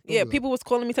outside of work. Yeah, people was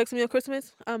calling me, texting me on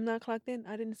Christmas. I'm not clocked in.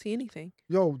 I didn't see anything.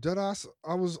 Yo, deadass,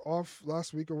 I was off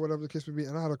last week or whatever the case may be,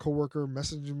 and I had a coworker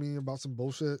messaging me about some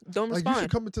bullshit. Don't respond. You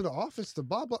should come into the office to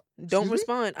blah blah. Don't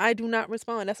respond. I do not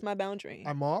respond. That's my boundary.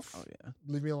 I'm off. Oh yeah.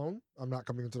 Leave me alone. I'm not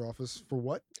coming into the office for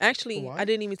what? Actually, I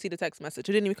didn't even see the text message.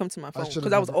 It didn't even come to my phone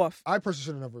because I was off. I personally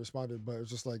should have never responded, but it's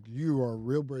just like, you are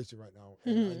real brazy right now,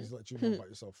 and I need to let you know about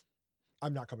yourself.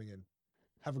 I'm not coming in.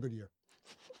 Have a good year.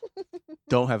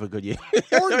 Don't have a good year.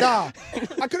 Or nah.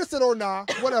 I could have said or nah,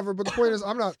 whatever. But the point is,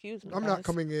 I'm not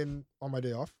coming in on my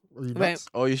day off. Are you nuts?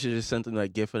 Or you should just send them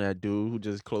that gift of that dude who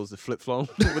just closed the flip phone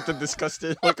with the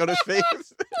disgusted look on his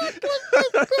face.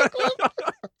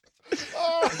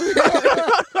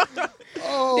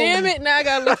 Damn it! Now I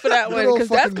gotta look for that one because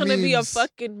that's gonna be a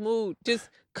fucking mood. Just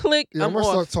click. Yeah, I'm gonna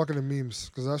off. start talking to memes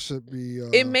because that should be.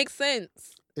 It makes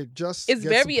sense. It's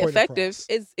very effective. Across.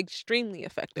 It's extremely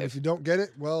effective. And if you don't get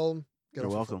it, well, you're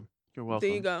welcome. You're welcome.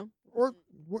 There you go. Or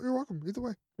you're welcome. Either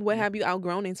way. What have you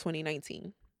outgrown in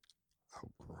 2019?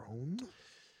 Outgrown?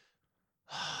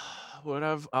 What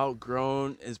I've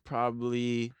outgrown is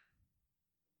probably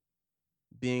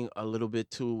being a little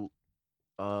bit too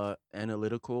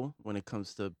analytical when it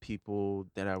comes to people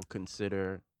that I would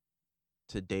consider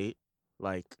to date.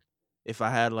 Like, if I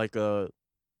had like a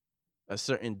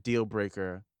certain deal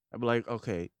breaker, I'd be like,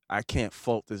 okay, I can't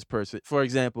fault this person. For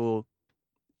example,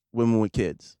 women with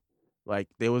kids. Like,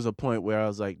 there was a point where I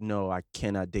was like, no, I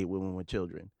cannot date women with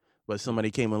children. But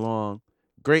somebody came along,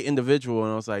 great individual,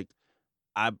 and I was like,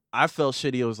 I felt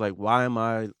shitty. I was like, why am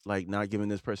I like not giving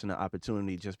this person an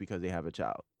opportunity just because they have a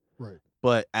child? Right.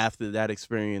 But after that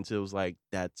experience, it was like,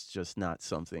 that's just not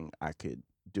something I could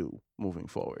do moving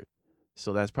forward.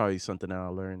 So that's probably something that I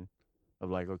learned of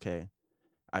like, okay,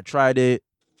 I tried it,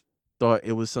 thought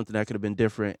it was something that could have been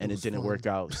different, and it didn't work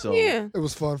out. So yeah, it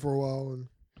was fun for a while. And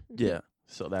yeah,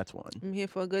 so that's one. I'm here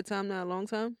for a good time, not a long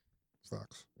time.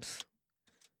 Facts.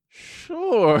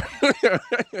 Sure.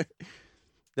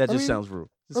 That just sounds rude.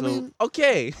 So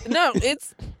okay. No, it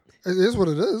is what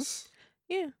it is.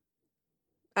 Yeah.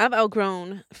 I've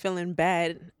outgrown feeling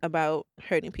bad about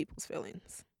hurting people's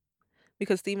feelings.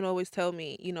 Because Steven always tell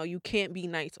me, you can't be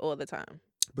nice all the time.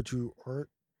 But you aren't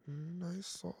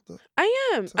nice all the time.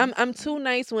 I am. I'm too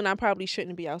nice when I probably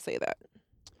shouldn't be. I'll say that.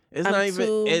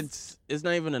 It's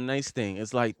not even a nice thing.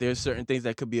 It's like there's certain things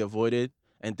that could be avoided,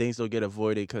 and things don't get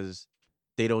avoided because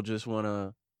they don't just want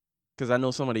to. Because I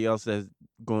know somebody else that's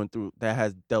going through that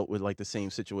has dealt with like the same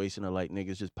situation of like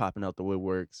niggas just popping out the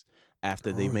woodworks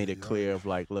after they made it clear of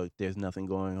like, look, there's nothing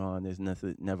going on. There's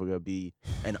nothing, never gonna be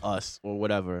an us or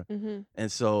whatever. Mm-hmm.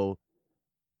 And so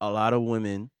a lot of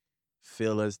women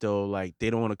feel as though like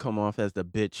they don't want to come off as the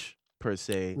bitch per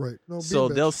se. Right. No, so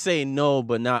they'll say no,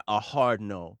 but not a hard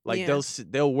no. Like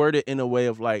they'll word it in a way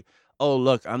of like, oh,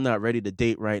 look, I'm not ready to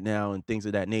date right now and things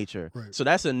of that nature. Right. So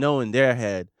that's a no in their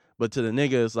head. But to the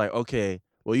nigga, it's like, okay,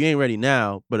 well, you ain't ready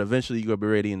now, but eventually you're going to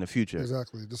be ready in the future.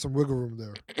 Exactly. There's some wiggle room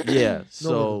there. Yeah.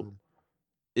 So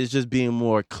it's just being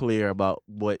more clear about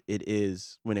what it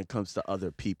is when it comes to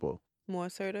other people. More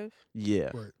assertive?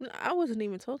 Yeah. Right. I wasn't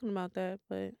even talking about that,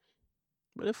 but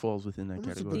it falls within that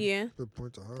category. Yeah. Good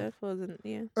point to have. That falls in,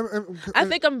 yeah. I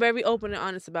think I'm very open and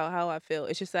honest about how I feel.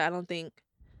 It's just that I don't think,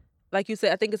 like you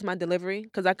said, I think it's my delivery.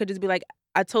 Because I could just be like,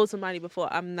 I told somebody before,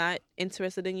 I'm not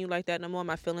interested in you like that no more.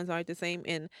 My feelings aren't the same.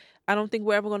 And I don't think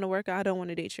we're ever going to work out. I don't want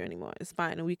to date you anymore. It's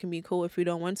fine. And we can be cool if we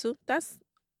don't want to. That's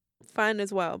fine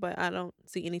as well. But I don't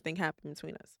see anything happen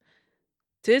between us.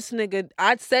 This nigga,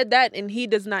 I said that and he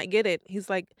does not get it. He's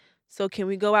like, so can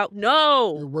we go out?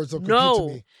 No. Your words don't compute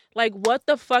to me. Like, what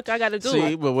the fuck I got to do?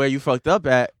 See, but where you fucked up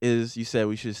at is you said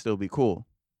we should still be cool.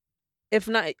 If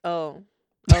not,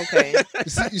 okay.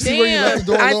 You see where you left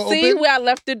the door open? I see where I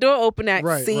left the door open at.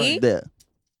 Right, see? Right.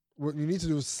 what you need to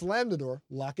do is slam the door,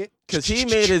 lock it. Because he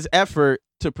made his effort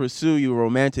to pursue you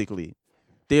romantically.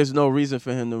 There's no reason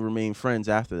for him to remain friends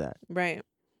after that. Right.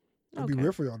 It'd be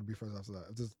weird for y'all to be friends after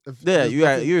that.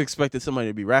 You expected somebody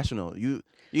to be rational. You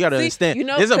got to understand. You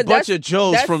know, there's a bunch of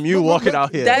Joes from you walking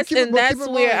out here. That's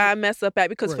where I mess up at,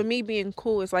 because for me, being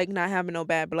cool is like not having no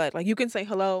bad blood. Like, you can say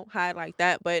hello, hi, like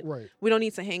that, but we don't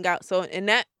need to hang out. So in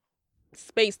that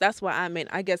space, that's what I meant.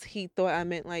 I guess he thought I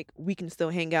meant like we can still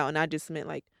hang out, and I just meant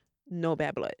like no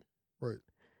bad blood. Right.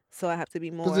 So I have to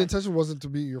be more. Because the intention wasn't to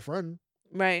be your friend.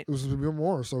 Right. It was to be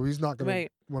more. So he's not gonna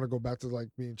want to go back to like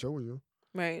being chill with you.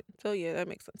 Right. So yeah, that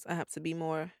makes sense. I have to be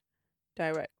more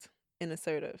direct and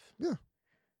assertive. Yeah.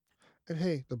 And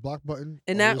hey, the block button.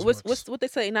 And that what's what they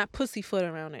say? Not pussyfoot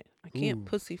around it. I can't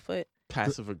pussyfoot.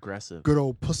 Passive aggressive. Good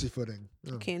old pussyfooting.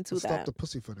 Yeah. Can't do that. Stop the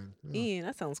pussyfooting. Yeah,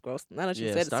 that sounds gross. Now that you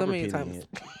said it so many times.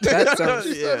 That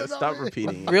sounds stop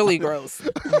repeating it. Really gross.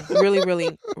 Really,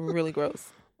 really, really gross.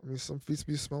 I mean, some feet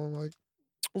be smelling like.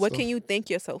 What can you thank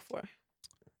yourself for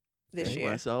this year?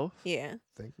 Thank myself? Yeah.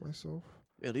 Thank myself.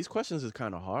 Yeah, these questions is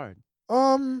kind of hard.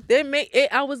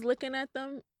 I was looking at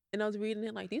them and I was reading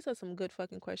it like, these are some good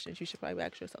fucking questions you should probably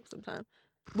ask yourself sometime.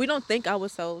 We don't thank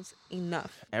ourselves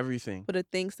enough. Everything. For the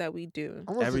things that we do.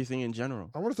 Everything in general.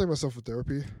 I want to thank myself for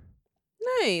therapy.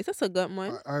 Nice. That's a good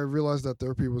one. I realized that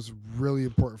therapy was really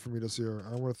important for me this year.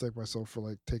 I want to thank myself for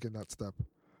like taking that step,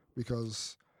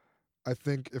 because I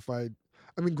think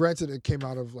granted it came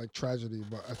out of like tragedy,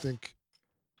 but I think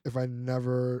if I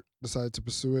never decided to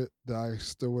pursue it, that I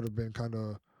still would have been kind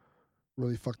of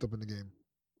really fucked up in the game.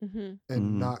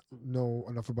 And not know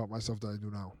enough about myself that I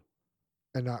do now.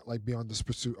 And not like be on this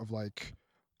pursuit of like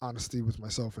honesty with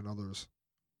myself and others.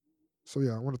 So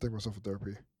yeah, I want to thank myself for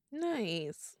therapy.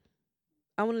 Nice.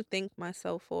 I want to thank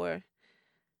myself for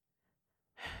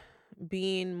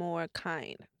being more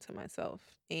kind to myself,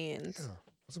 and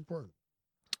that's important.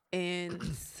 And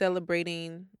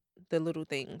celebrating the little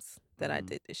things that I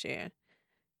did this year.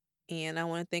 And I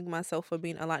want to thank myself for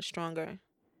being a lot stronger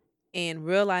and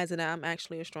realizing that I'm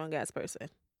actually a strong ass person.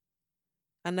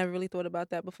 I never really thought about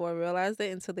that before I realized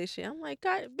it until this year. I'm like,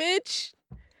 God, bitch.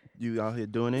 You out here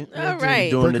doing it? All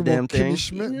right. Doing the damn thing?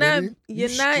 You're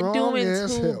not doing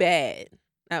too bad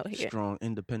out here. Strong,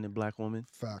 independent black woman.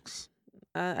 Facts.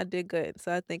 I did good.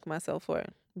 So I thank myself for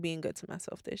being good to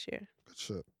myself this year. Good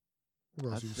shit.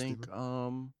 I think,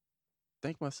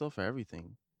 thank myself for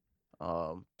everything.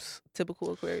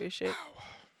 Typical Aquarius shit.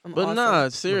 But awesome. Nah,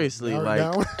 seriously,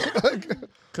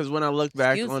 because when I look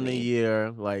back on the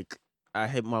year, like, I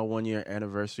hit my 1 year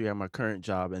anniversary at my current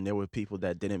job, and there were people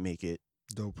that didn't make it.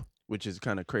 Dope. Which is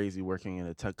kind of crazy working in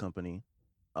a tech company,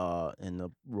 in the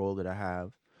role that I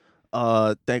have.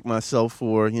 Thank myself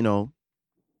for,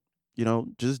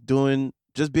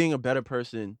 just being a better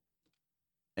person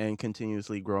and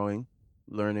continuously growing,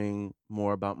 learning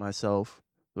more about myself,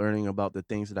 learning about the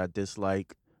things that I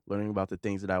dislike, learning about the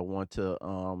things that I want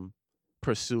to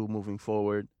pursue moving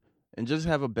forward, and just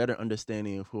have a better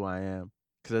understanding of who I am.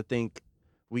 Because I think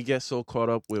we get so caught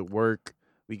up with work,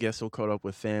 we get so caught up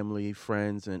with family,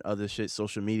 friends, and other shit,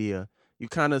 social media, you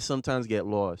kind of sometimes get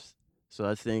lost. So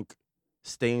I think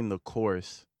staying the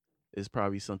course is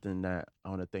probably something that I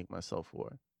want to thank myself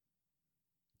for.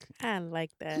 I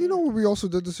like that. You know what we also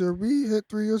did this year? We hit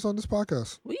 3 years on this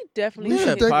podcast. We definitely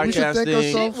should thank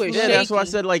ourselves. Yeah, that's why I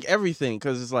said like everything,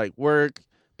 because it's like work,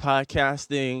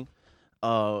 podcasting,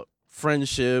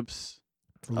 friendships,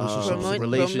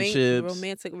 relationships,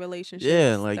 romantic relationships.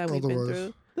 Yeah, like that we've been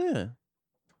through. Yeah,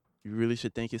 you really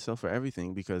should thank yourself for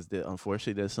everything, because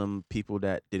unfortunately there's some people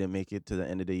that didn't make it to the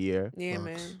end of the year. Yeah,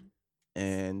 man.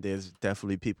 And there's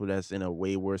definitely people that's in a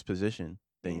way worse position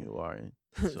than you are in.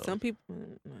 So. Some people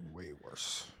way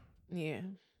worse. Yeah.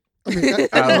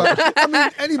 I mean,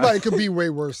 anybody could be way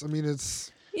worse. I mean,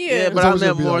 it's but I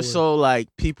meant more so like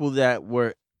people that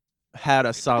had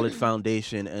a solid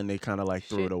foundation and they kind of like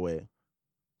threw it away.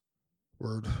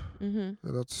 Word. Yeah,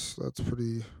 that's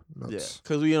pretty nuts. Yeah,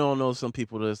 because we don't know some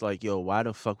people that's like, yo, why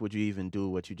the fuck would you even do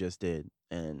what you just did?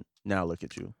 And now look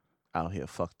at you out here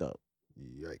fucked up.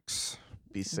 Yikes.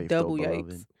 Be safe, double though,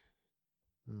 yikes.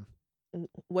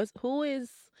 Who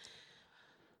is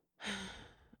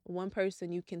one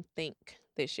person you can thank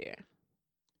this year?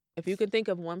 If you can think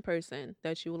of one person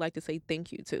that you would like to say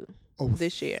thank you to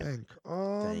this year.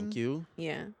 Thank you.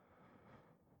 Yeah.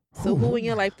 So who in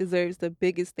your life deserves the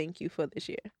biggest thank you for this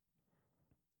year?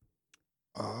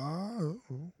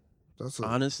 That's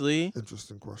honestly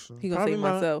interesting question. He gonna say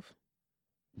myself.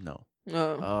 No.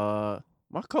 Oh.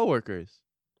 My coworkers.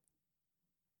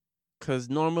 Cause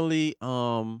normally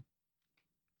I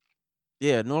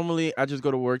just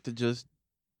go to work to just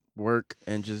work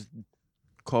and just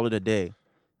call it a day.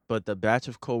 But the batch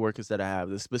of coworkers that I have,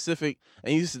 the specific,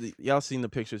 and y'all seen the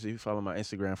pictures if you follow my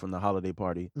Instagram from the holiday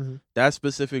party. Mm-hmm. That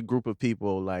specific group of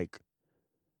people, like,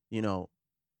 you know,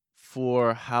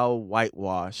 for how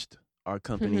whitewashed our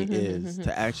company is,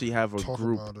 to actually have a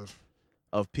group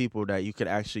of people that you could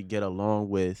actually get along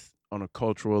with on a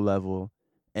cultural level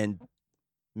and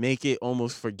make it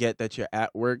almost forget that you're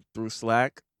at work through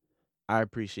Slack, I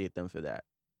appreciate them for that.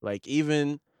 Like,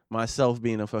 even myself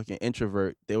being a fucking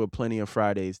introvert, there were plenty of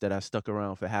Fridays that I stuck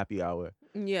around for happy hour.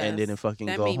 Yes, and didn't fucking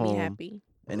that go made home. me happy.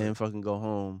 And then fucking go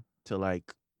home till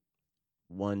like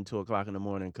 1, 2 o'clock in the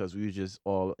morning because we were just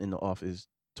all in the office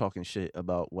talking shit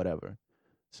about whatever.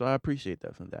 So I appreciate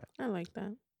that from that. I like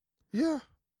that. Yeah,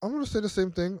 I'm gonna say the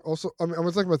same thing. Also, I mean, I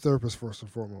was like my therapist first and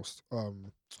foremost.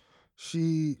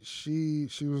 She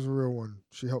was a real one.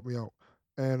 She helped me out,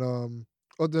 and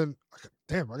then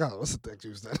damn, I got a list of things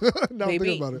you said. Now I'm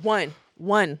thinking about it.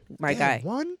 One, my guy.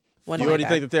 One. You already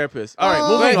thanked the therapist. All right,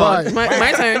 moving on.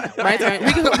 My turn. My turn.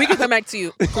 We can come back to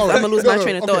you. I'm gonna lose my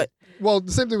train of thought. Well,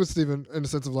 the same thing with Steven in the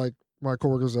sense of like my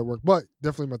coworkers at work, but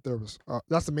definitely my therapist.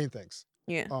 That's the main things.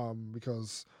 Yeah.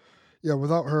 Because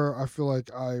without her, I feel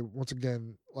like I once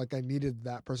again like I needed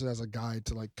that person as a guide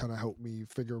to like kind of help me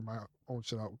figure my own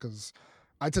shit out because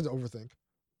I tend to overthink,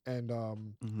 and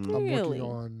I'm working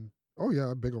on. Oh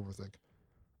yeah, a big overthink.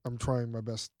 I'm trying my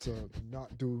best to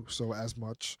not do so as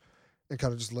much, and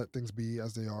kind of just let things be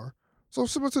as they are. So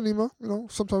similar to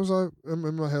Nima, sometimes I am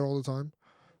in my head all the time,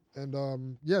 and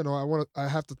I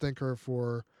have to thank her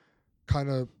for kind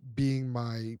of being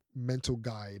my mental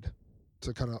guide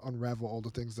to kind of unravel all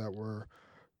the things that were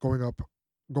going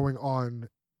on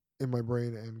in my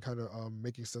brain and kind of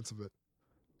making sense of it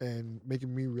and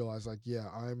making me realize like, yeah,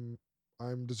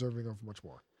 I'm deserving of much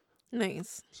more.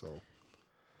 Nice. So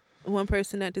one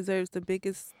person that deserves the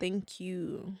biggest thank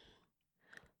you.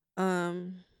 I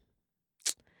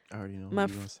already know what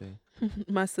you're gonna say.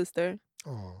 My sister.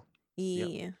 Oh. Yeah.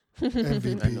 Yep.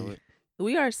 MVP. I know it.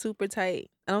 We are super tight.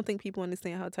 I don't think people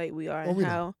understand how tight we are and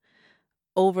how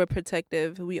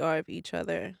overprotective we are of each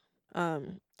other.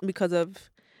 Because of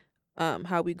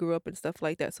how we grew up and stuff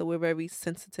like that. So we're very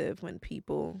sensitive when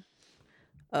people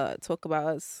talk about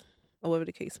us or whatever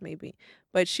the case may be.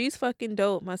 But she's fucking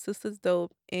dope. My sister's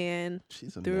dope, and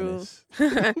she's a menace.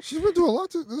 She's been doing a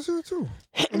lot this year too.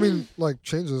 I mean, like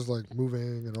changes, like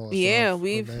moving and all that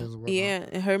stuff.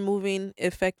 And her moving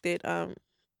affected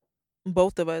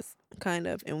both of us kind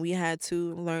of, and we had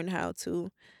to learn how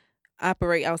to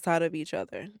operate outside of each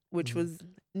other, which was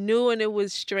new, and it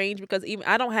was strange because even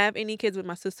I don't have any kids, but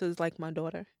my sister is like my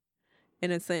daughter in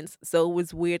a sense. So it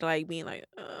was weird, like being like,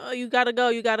 oh, you gotta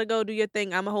go, do your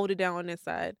thing. I'm gonna hold it down on this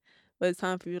side, but it's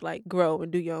time for you to like grow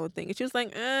and do your own thing. And she was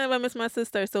like, I miss my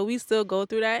sister. So we still go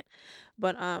through that,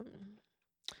 but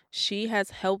she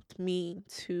has helped me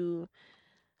to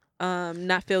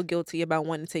not feel guilty about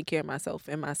wanting to take care of myself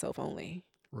and myself only.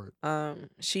 Right.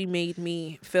 She made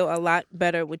me feel a lot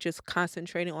better with just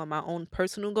concentrating on my own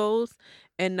personal goals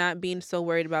and not being so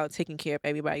worried about taking care of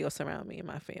everybody else around me and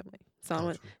my family.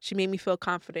 So she made me feel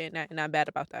confident in that and not bad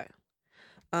about that.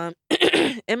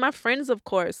 And my friends, of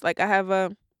course, like I have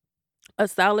a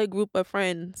solid group of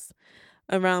friends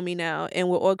around me now, and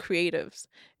we're all creatives,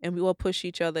 and we all push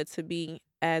each other to be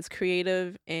as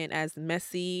creative and as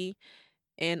messy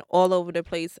and all over the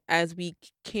place as we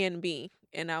can be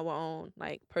in our own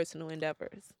like personal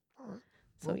endeavors. All right.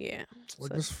 So yeah.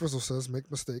 Like Miss Frizzle says, make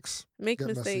mistakes. Make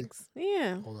mistakes. Messy,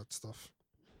 yeah. All that stuff.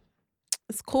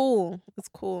 It's cool.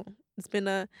 It's been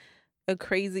a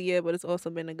crazy year, but it's also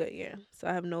been a good year. So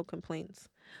I have no complaints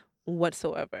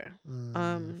whatsoever.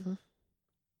 Mm-hmm.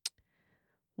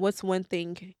 What's one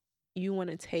thing you want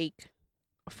to take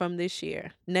from this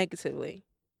year negatively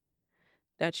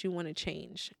that you want to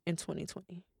change in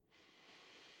 2020?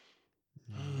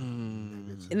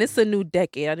 And it's a new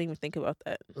decade. I didn't even think about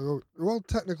that. Well,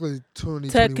 technically 2021.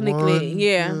 Technically,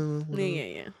 yeah.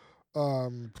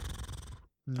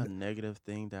 A negative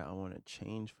thing that I want to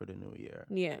change for the new year.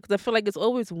 Yeah, because I feel like it's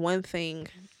always one thing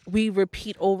we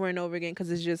repeat over and over again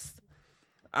because it's just.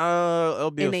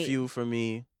 It'll be a few for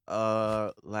me.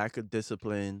 Lack of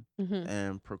discipline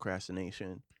and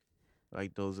procrastination.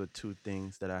 Like those are two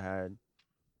things that I had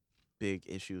big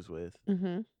issues with.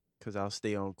 Because I'll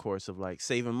stay on course of like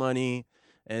saving money,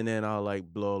 and then I'll like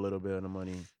blow a little bit of the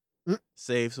money,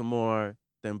 save some more,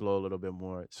 then blow a little bit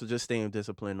more. So just staying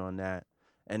disciplined on that,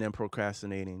 and then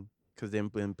procrastinating. Because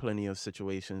there've been plenty of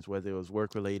situations, whether it was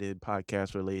work related,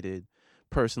 podcast related,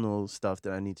 personal stuff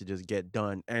that I need to just get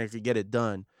done, and I could get it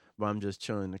done, but I'm just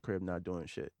chilling in the crib, not doing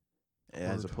shit.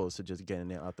 as opposed to just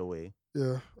getting it out the way.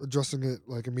 Yeah, addressing it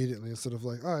like immediately instead of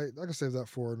like, all right, I can save that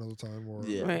for another time. Or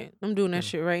right, I'm doing that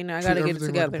shit right now. I gotta get it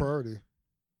together. Like a priority,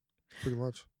 pretty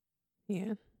much.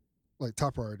 Yeah, like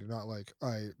top priority, not like, all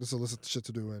right, this is a list of shit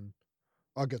to do and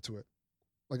I'll get to it.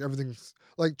 Like everything's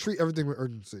like treat everything with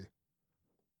urgency.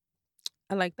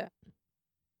 I like that.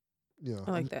 Yeah,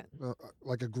 I like that.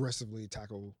 Like aggressively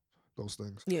tackle those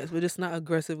things. Yes, but it's not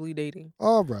aggressively dating.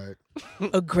 All right.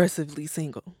 Aggressively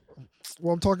single.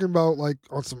 Well, I'm talking about like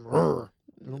on some. You know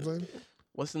what I'm saying?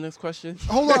 What's the next question?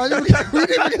 Hold on, we didn't even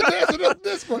get to answer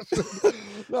this question.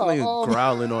 No,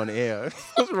 growling on air.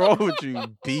 What's wrong with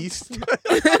you, beast?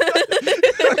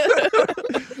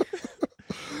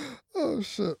 Oh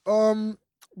shit.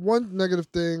 One negative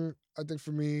thing I think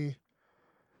for me,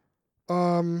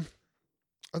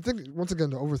 I think once again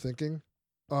the overthinking.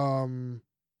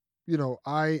 You know,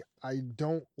 I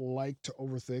don't like to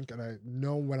overthink, and I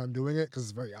know when I'm doing it because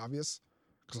it's very obvious.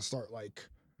 Because I start like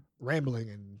rambling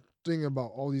and thinking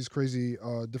about all these crazy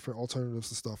different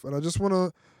alternatives and stuff, and I just want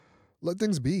to let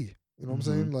things be. You know what I'm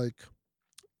saying? Like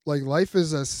life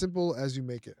is as simple as you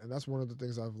make it, and that's one of the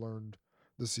things I've learned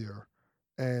this year.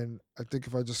 And I think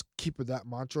if I just keep with that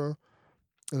mantra,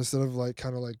 and instead of like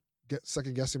kind of like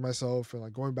second guessing myself and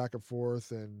like going back and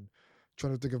forth and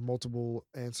trying to think of multiple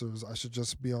answers, I should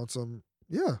just be on some,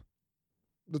 yeah,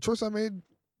 the choice I made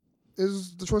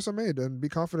is the choice I made, and be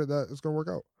confident that it's going to work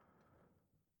out.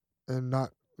 And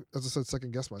not, as I said,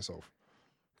 second guess myself.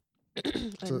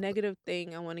 A negative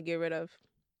thing I want to get rid of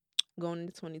going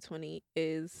into 2020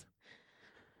 is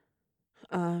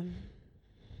I'm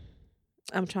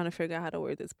trying to figure out how to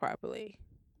word this properly.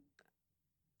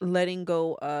 Letting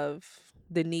go of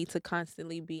the need to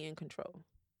constantly be in control.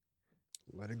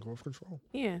 Letting go of control.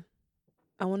 Yeah.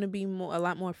 I want to be a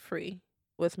lot more free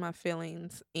with my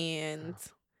feelings and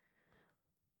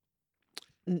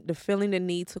the feeling the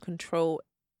need to control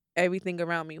everything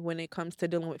around me when it comes to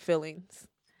dealing with feelings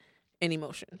and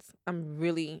emotions. I'm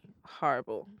really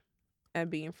horrible at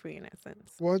being free in that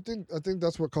sense. Well, I think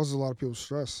that's what causes a lot of people's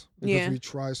stress. Because we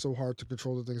try so hard to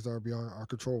control the things that are beyond our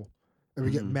control. And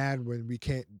we get mad when we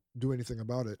can't do anything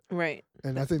about it. Right.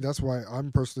 And I think that's why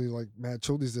I'm personally like mad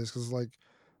chill these days. Because like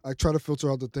I try to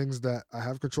filter out the things that I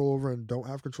have control over and don't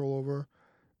have control over.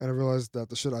 And I realize that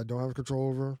the shit I don't have control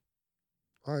over,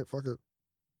 all right, fuck it.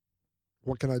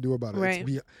 What can I do about it? Right.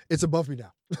 It's above me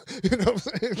now. You know what I'm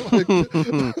saying?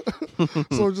 Like,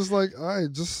 so just like, I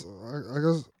guess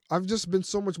I've just been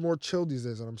so much more chill these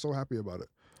days, and I'm so happy about it.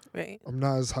 Right. I'm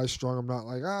not as high strung. I'm not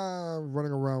like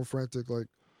running around frantic. Like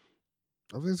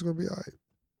everything's gonna be all right.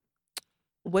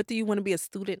 What do you want to be a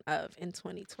student of in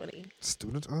 2020?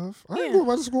 Student of? I ain't going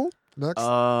back to school. Next.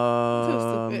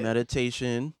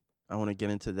 Meditation. I want to get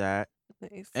into that.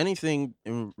 Nice. Anything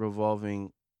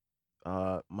revolving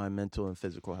my mental and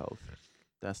physical health.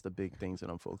 That's the big things that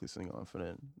I'm focusing on for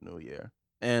the new year.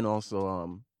 And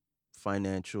also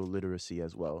financial literacy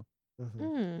as well.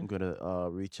 I'm gonna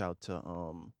reach out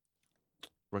to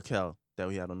Raquel that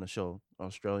we had on the show,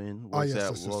 Australian, works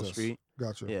at Wall Street.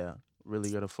 Gotcha. Yeah,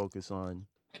 really gonna focus on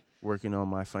working on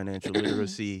my financial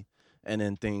literacy and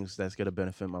then things that's gonna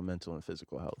benefit my mental and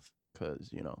physical health. Because,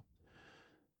 you know,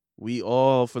 we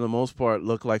all, for the most part,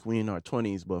 look like we in our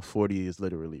 20s, but 40 is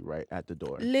literally right at the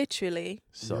door. Literally.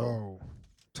 So,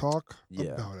 talk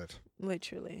about it.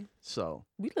 Literally. So,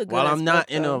 we look good while I'm not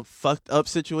in a fucked up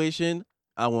situation,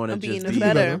 I want to just be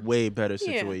in a way better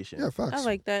situation. Yeah, facts. I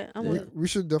like that. We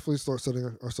should definitely start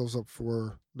setting ourselves up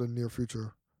for the near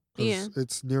future. Yeah.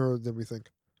 It's nearer than we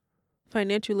think.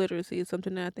 Financial literacy is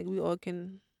something that I think we all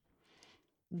can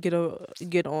get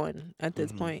on at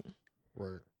this point.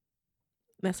 Right.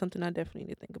 That's something I definitely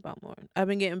need to think about more. I've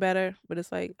been getting better, but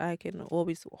it's like I can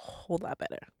always do a whole lot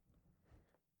better.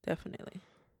 Definitely.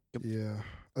 Yeah.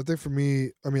 I think for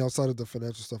me, I mean, outside of the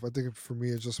financial stuff, I think for me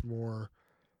it's just more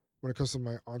when it comes to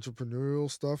my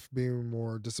entrepreneurial stuff, being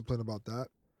more disciplined about that.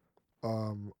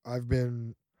 I've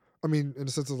been, I mean, in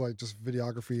the sense of like just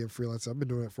videography and freelancing, I've been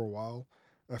doing it for a while.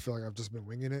 I feel like I've just been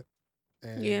winging it.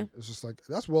 And it's just like,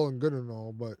 that's well and good and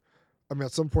all, but I mean,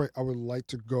 at some point I would like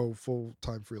to go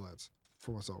full-time freelance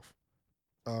for myself.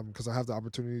 Because I have the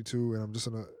opportunity to, and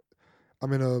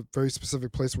I'm in a very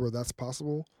specific place where that's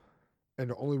possible. And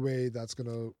the only way that's going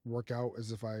to work out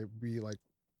is if I be like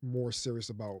more serious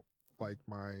about like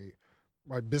my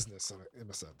business in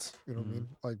a sense. You know what I mean?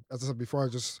 Like, as I said,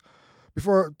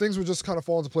 before things would just kind of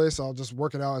fall into place, I'll just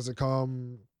work it out as it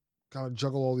come, kind of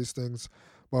juggle all these things.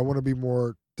 But I want to be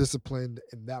more disciplined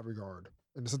in that regard.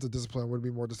 In the sense of discipline, I want to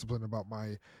be more disciplined about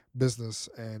my business.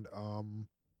 And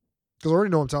because I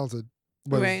already know I'm talented,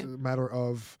 but it's a matter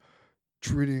of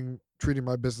treating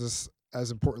my business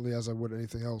as importantly as I would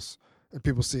anything else, and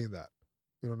people seeing that.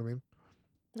 You know what I mean?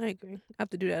 I agree. I have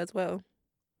to do that as well.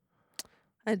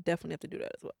 I definitely have to do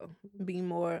that as well. Be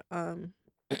more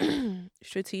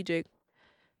strategic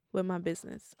with my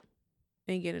business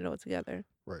and get it all together.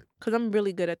 Right. Because I'm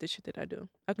really good at the shit that I do.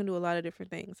 I can do a lot of different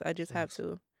things. I just have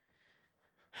to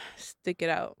stick it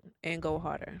out and go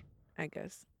harder, I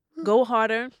guess. Go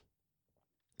harder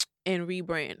and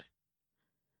rebrand.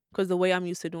 Because the way I'm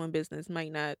used to doing business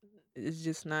is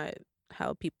just not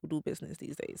how people do business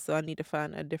these days. So I need to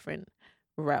find a different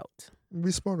route.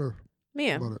 Be smarter.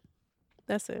 Yeah. About it.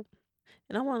 That's it.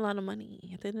 And I want a lot of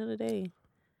money at the end of the day.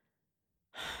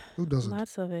 Who doesn't?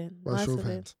 Lots of it. By show of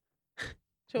hands.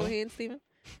 Show of hands, Steven.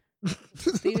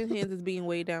 Steven's hands is being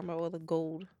weighed down by all the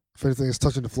gold. If anything, it's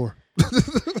touching the floor.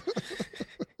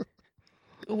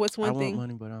 What's one thing? I want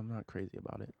money, but I'm not crazy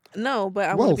about it. No, but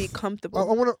I want to be comfortable.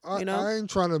 I ain't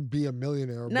trying to be a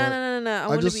millionaire. No. I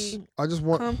want to be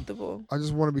comfortable. I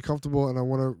just want to be comfortable, and I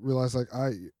want to realize like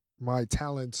my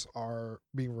talents are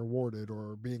being rewarded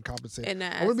or being compensated.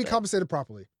 I want to be compensated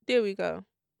properly. There we go.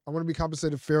 I want to be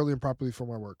compensated fairly and properly for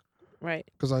my work. Right.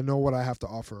 Because I know what I have to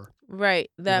offer. Right.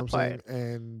 That part.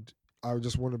 And I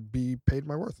just want to be paid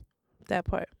my worth. That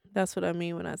part. That's what I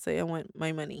mean when I say I want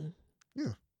my money.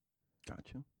 Yeah. Got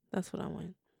you. That's what I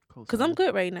want. Because I'm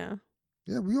good right now.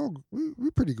 Yeah,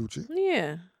 we pretty Gucci.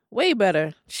 Yeah. Way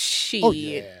better. Shit. Oh,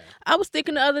 yeah. I was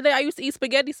thinking the other day I used to eat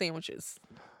spaghetti sandwiches.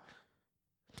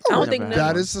 I don't think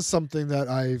that is something that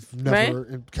I've never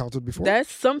encountered before.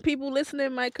 That's some people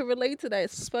listening might could relate to that.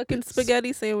 It's fucking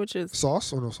spaghetti sandwiches.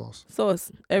 Sauce or no sauce?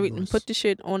 Sauce. Everything. Nice. Put the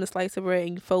shit on a slice of bread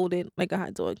and you fold it like a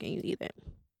hot dog and you eat it.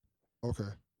 Okay.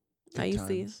 How you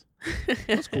see it?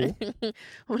 That's cool.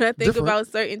 When I think about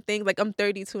certain things, like I'm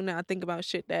 32 now, I think about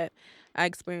shit that I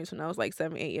experienced when I was like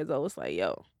 7, 8 years old. It's like,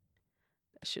 yo,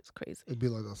 that shit's crazy. It'd be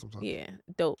like that sometimes. Yeah.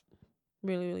 Dope.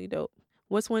 Really, really dope.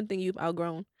 What's one thing you've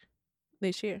outgrown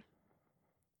this year?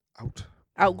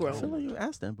 Outgrown. I feel like you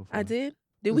asked that before. I did.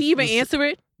 Did we even answer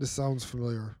it? This sounds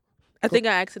familiar. I think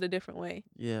I asked it a different way.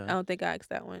 Yeah. I don't think I asked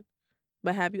that one.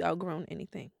 But have you outgrown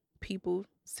anything? People,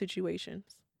 situations?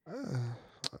 I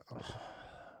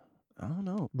don't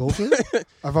know. Bullshit?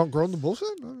 I've outgrown the bullshit?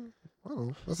 I don't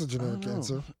know. That's a generic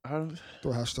answer.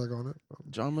 Throw a hashtag on it.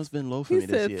 John must have been low for me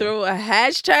this year. Throw a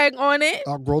hashtag on it?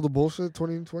 Outgrow the bullshit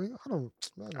 2020? I don't.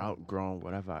 Outgrown.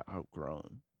 What have I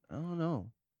outgrown? I don't know.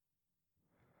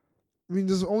 I mean,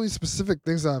 there's only specific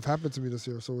things that have happened to me this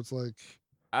year, so it's like...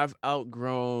 I've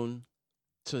outgrown,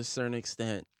 to a certain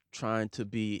extent, trying to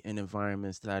be in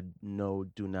environments that I know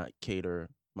do not cater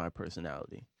my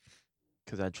personality.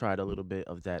 Because I tried a little bit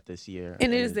of that this year.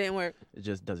 And it just didn't work. It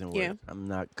just doesn't work. Yeah. I'm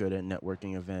not good at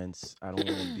networking events. I don't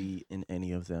want to be in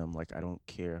any of them. Like, I don't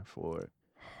care for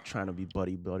trying to be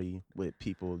buddy-buddy with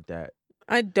people that...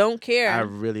 I don't care. I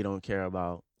really don't care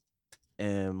about.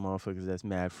 And motherfuckers that's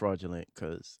mad fraudulent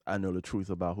because I know the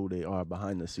truth about who they are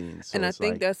behind the scenes. So and I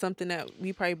think that's something that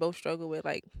we probably both struggle with.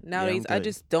 Like, nowadays, I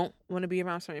just don't want to be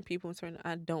around certain people.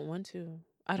 I don't want to.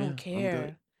 I don't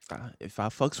care. If I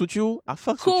fucks with you, I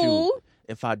fucks with you.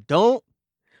 If I don't,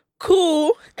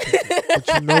 cool. But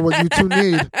you know what you two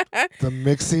need? The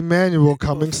mixing manual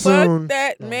coming soon. Fuck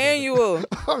that manual.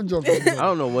 I'm joking. I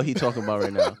don't know what he's talking about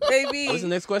right now. Baby. What's the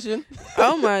next question?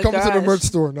 Oh my god. Come to the merch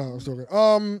store. No, I'm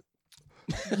joking.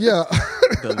 Yeah.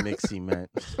 The mixing man.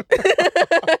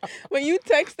 When you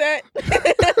text that.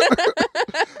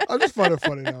 I just find it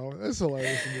funny now. It's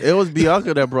hilarious. It was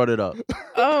Bianca that brought it up.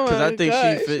 Oh my god.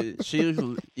 Because I think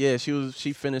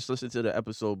she finished listening to the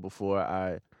episode before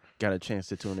I got a chance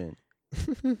to tune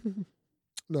in.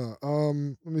 No,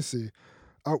 let me see.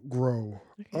 Outgrow.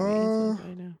 I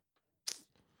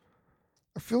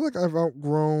feel like I've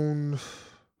outgrown.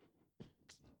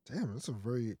 Damn, that's a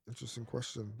very interesting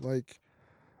question. Like,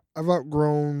 I've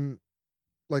outgrown,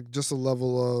 like, just a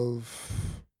level of,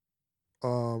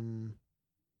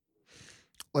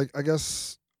 like, I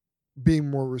guess, being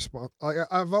more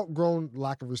I've outgrown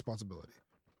lack of responsibility.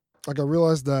 Like, I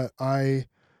realized that I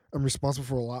am responsible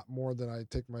for a lot more than I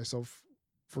take myself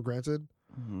for granted.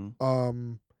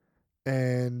 Mm-hmm.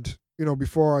 And, you know,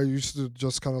 before I used to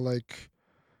just kind of, like,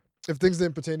 if things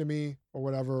didn't pertain to me or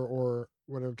whatever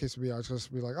the case may be, I'd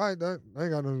just be like, all right, that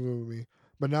ain't got nothing to do with me.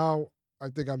 But now I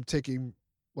think I'm taking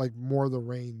like more of the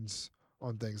reins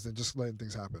on things than just letting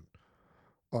things happen.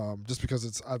 Just because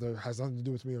it's either has nothing to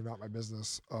do with me or not my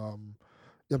business. I'm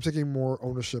taking more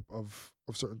ownership of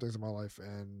certain things in my life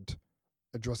and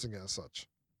addressing it as such.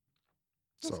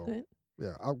 That's good.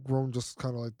 Yeah, outgrown just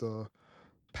kind of like the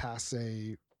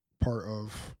passe part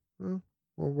of, well,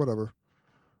 whatever.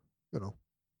 You know,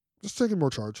 just taking more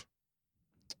charge.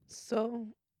 So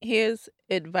here's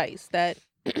advice that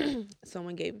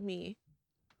someone gave me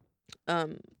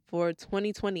for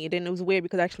 2020. And then it was weird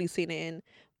because I actually seen it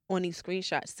on these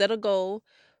screenshots. Set a goal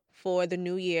for the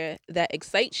new year that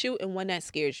excites you and one that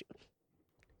scares you.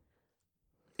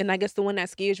 And I guess the one that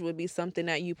scares you would be something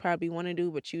that you probably want to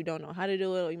do, but you don't know how to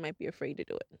do it, or you might be afraid to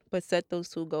do it. But set those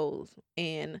 2 goals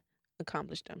and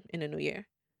accomplish them in the new year.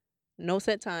 No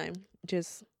set time,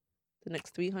 just the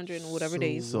next 300 and whatever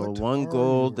days. So one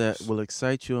goal that will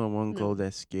excite you and one goal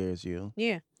that scares you.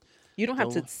 Yeah. You don't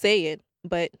have to say it,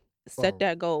 but set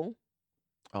that goal.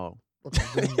 Oh.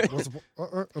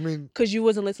 I mean, because you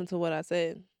wasn't listening to what I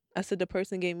said. I said the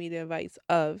person gave me the advice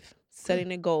of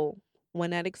setting a goal when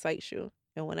that excites you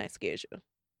and when that scares you.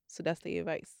 So that's the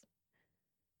advice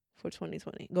for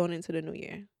 2020, going into the new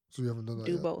year. So you haven't done that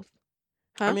Do yet? both.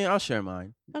 Huh? I mean, I'll share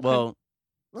mine. Okay. Well,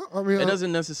 I mean, it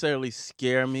doesn't necessarily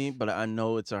scare me, but I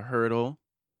know it's a hurdle,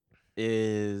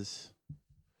 is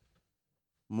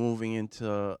moving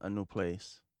into a new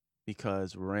place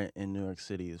because rent in New York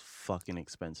City is fucking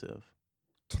expensive.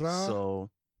 So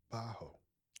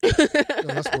yeah,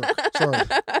 that's work. Sorry.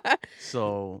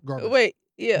 So Garbage. Wait,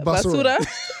 yeah, basura.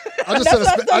 I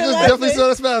just definitely said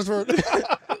a Spanish word.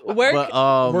 Work.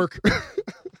 But, work.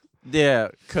 Yeah,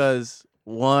 because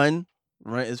 1,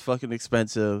 rent is fucking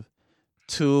expensive.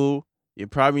 2, you're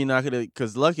probably not gonna,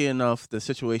 because lucky enough, the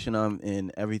situation I'm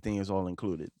in, everything is all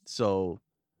included. So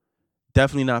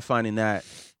definitely not finding that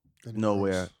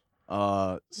nowhere.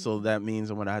 So that means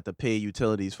I'm gonna have to pay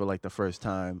utilities for like the first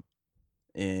time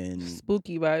in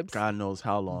spooky vibes. God knows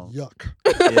how long. Yuck.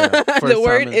 Yeah, the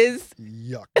word is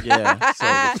yuck. Yeah,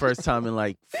 so the first time in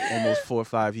like almost 4 or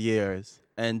 5 years,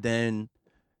 and then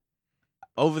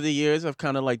over the years I've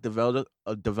kind of like developed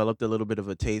a little bit of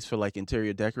a taste for like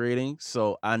interior decorating.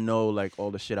 So I know like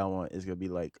all the shit I want is gonna be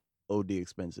like OD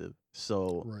expensive.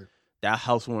 So that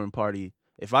housewarming party.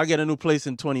 If I get a new place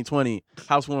in 2020,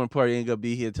 housewarming party ain't gonna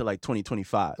be here till like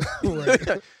 2025.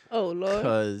 Oh Lord!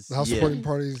 Because the housewarming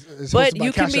parties. But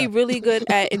you can be really good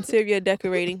at interior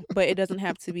decorating, but it doesn't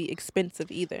have to be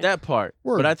expensive either. That part.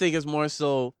 But I think it's more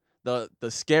so the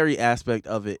scary aspect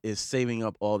of it is saving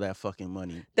up all that fucking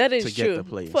money. That is to true. Get the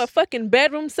place. For a fucking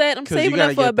bedroom set, I'm saving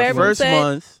up for a bedroom first set.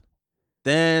 Month,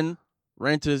 then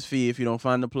renter's fee if you don't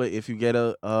find the place. If you get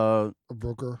a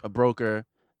broker.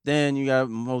 Then you got,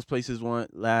 most places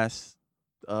want last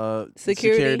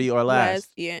security or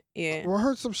last. Yeah. Well, I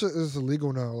heard some shit is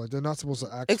illegal now. Like they're not supposed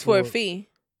to ask. It's for a fee.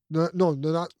 No,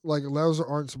 they're not. Like landlords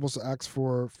aren't supposed to ask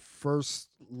for first.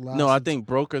 Last. No, I think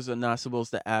brokers are not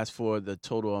supposed to ask for the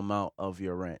total amount of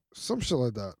your rent. Some shit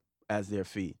like that as their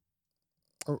fee.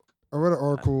 I read an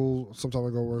article some time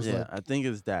ago where it's I think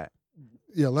it's that.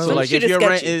 Yeah, so like if your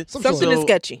rent is something is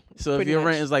sketchy. So if your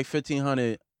rent is like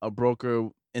 $1,500, a broker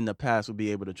in the past would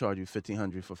be able to charge you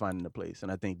 $1,500 for finding the place,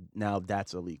 and I think now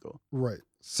that's illegal. Right.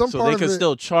 So they can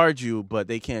still charge you, but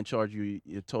they can't charge you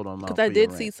your total amount. Because I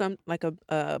did see some like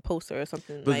a poster or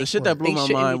something. But like, the shit that blew my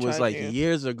mind was like you.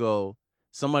 years ago.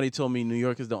 Somebody told me New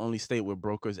York is the only state where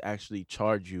brokers actually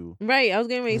charge you. Right. I was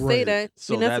getting ready to say that.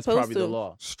 So you're not that's supposed probably to. the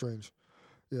law. Strange.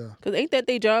 Yeah. Because ain't that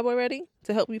their job already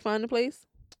to help you find a place?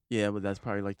 Yeah, but that's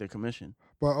probably like their commission.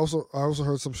 But I also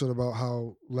heard some shit about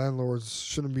how landlords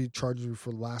shouldn't be charging you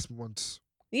for last month's.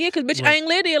 Yeah, because bitch, I ain't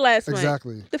live there last month.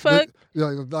 Exactly. The fuck?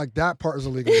 Like that part is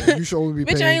illegal. You should only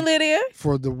be bitch, paying I ain't live there.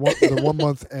 For the 1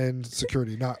 month and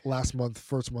security, not last month,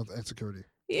 first month and security.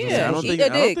 Yeah, I don't think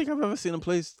I've ever seen a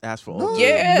place ask for all.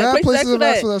 Yeah, places have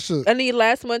asked for that shit. I need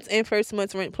last month's and first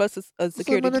month's rent plus a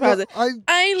security deposit. I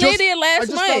ain't live there last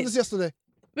month. I just found this yesterday.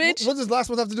 Bitch, what does last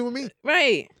month have to do with me?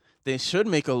 Right. They should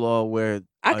make a law where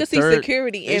I could see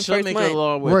security in first month. They should make a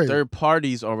law where third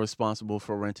parties are responsible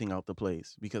for renting out the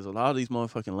place, because a lot of these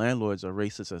motherfucking landlords are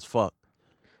racist as fuck.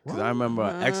 Because I remember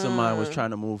an ex of mine was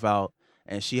trying to move out,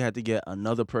 and she had to get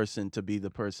another person to be the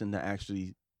person to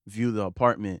actually view the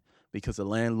apartment, because the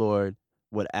landlord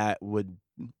would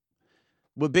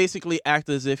basically act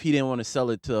as if he didn't want to sell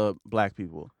it to black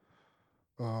people.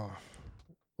 Well,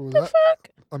 the fuck?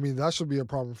 I mean, that should be a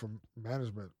problem for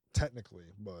management, technically,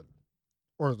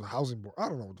 or the housing board. I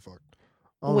don't know what the fuck.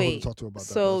 I don't know who to talk to about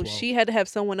that. So she had to have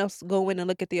someone else go in and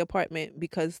look at the apartment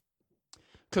because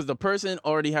the person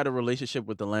already had a relationship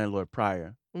with the landlord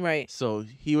prior. Right. So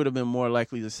he would have been more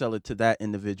likely to sell it to that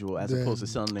individual as opposed to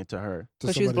selling it to her.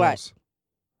 Because she was black.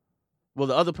 Well,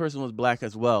 the other person was black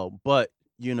as well, but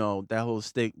that whole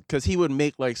stick, because he would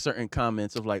make like certain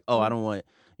comments of like, oh, I don't want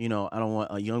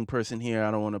a young person here. I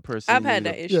don't want a person. I've had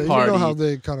that issue. Yeah, you know how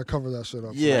they kind of cover that shit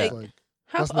up. Yeah. So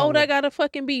How old I gotta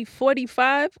fucking be?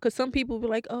 45? Because some people be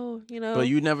like, oh, But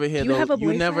you never hear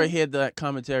that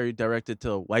commentary directed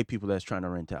to white people that's trying to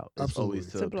rent out. It's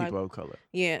always to people of color.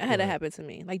 Yeah, it had to happen to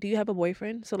me. Like, do you have a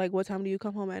boyfriend? So, like, what time do you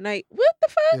come home at night? What the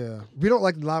fuck? Yeah, we don't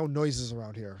like loud noises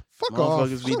around here. Fuck off.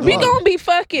 We gonna be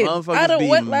fucking. I don't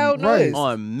want loud noise.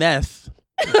 On meth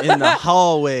in the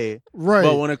hallway. Right.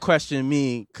 But want to question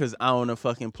me because I want to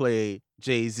fucking play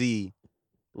Jay-Z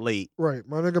late. Right.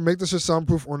 My nigga, make this shit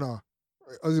soundproof or not.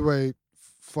 Either way,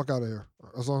 fuck out of here.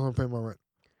 As long as I'm paying my rent.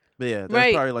 But yeah,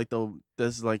 that's probably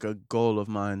that's like a goal of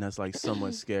mine that's like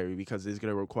somewhat scary because it's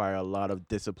gonna require a lot of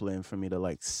discipline for me to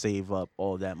like save up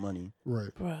all that money. Right.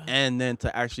 And then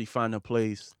to actually find a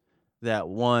place that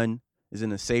one is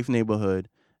in a safe neighborhood,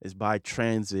 is by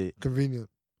transit. Convenient.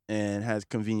 And has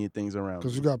convenient things around.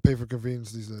 Because you gotta pay for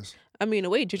convenience these days. I mean, the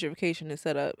way gentrification is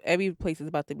set up, every place is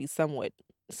about to be somewhat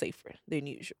safer than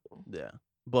usual. Yeah.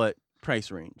 But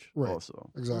price range also.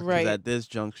 Exactly. Right. At this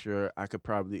juncture, I could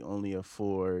probably only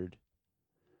afford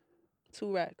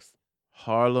 2 racks.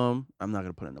 Harlem. I'm not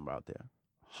gonna put a number out there.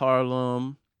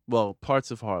 Harlem. Well, parts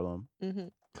of Harlem.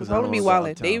 Because Harlem be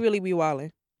wildin'. They really be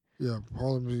wildin'. Yeah,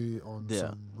 Harlem be on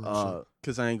some real shit.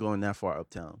 Because I ain't going that far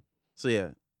uptown. So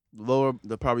yeah,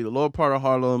 probably the lower part of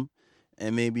Harlem,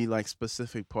 and maybe like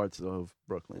specific parts of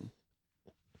Brooklyn.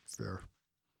 Fair.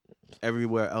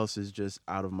 Everywhere else is just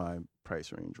out of my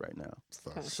price range right now.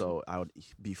 So I would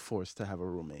be forced to have a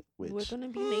roommate. Which we're gonna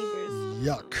be neighbors.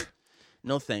 Yuck.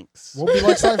 No thanks. Won't be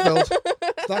like Seinfeld.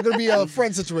 It's not gonna be a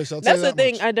friend situation. I'll tell you That's the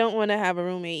thing. much. I don't want to have a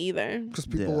roommate either. Because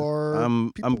people are.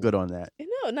 I'm good on that.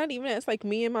 No, not even that. It's like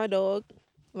me and my dog.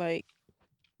 Like.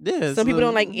 Yeah, some people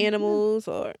don't like animals,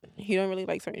 or he don't really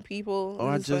like certain people. Or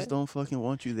I just don't fucking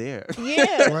want you there.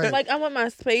 Yeah, like I want my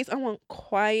space. I want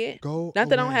quiet. Go Not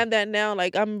that I don't have that now.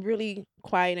 Like I'm really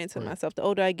quiet into myself. The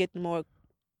older I get, the more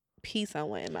peace I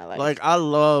want in my life. Like I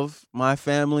love my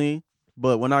family,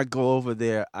 but when I go over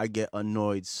there, I get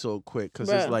annoyed so quick because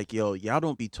it's like, yo, y'all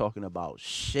don't be talking about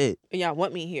shit. And y'all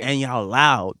want me here. And y'all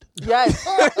loud. Yes.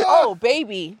 Oh,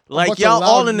 baby. Like y'all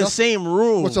all in the same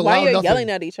room. Why are you yelling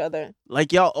at each other?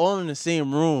 Like y'all all in the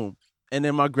same room. And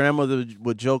then my grandmother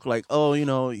would joke like, oh, you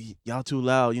know, y'all too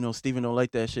loud. You know, Steven don't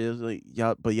like that shit. It was like,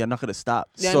 y'all, but y'all not gonna stop.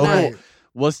 They're so not.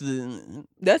 What's the?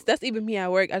 That's even me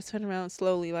at work. I turn around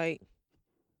slowly like.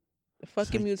 The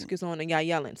fucking music is on and y'all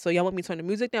yelling. So y'all want me to turn the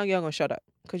music down? Y'all gonna shut up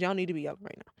because y'all need to be yelling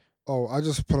right now. Oh, I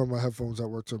just put on my headphones at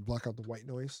work to block out the white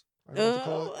noise. I don't know what to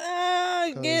call it.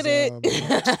 I get it.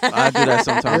 I do that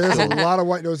sometimes. There's too. a lot of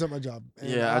white noise at my job.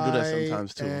 Yeah, I do that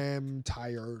sometimes too. I am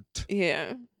tired.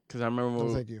 Yeah. Because I remember.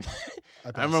 No, thank you. I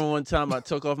remember one time I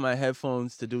took off my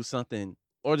headphones to do something,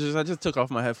 or I just took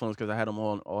off my headphones because I had them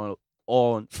on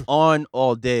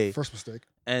all day. First mistake.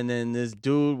 And then this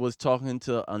dude was talking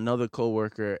to another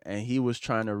coworker, and he was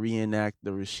trying to reenact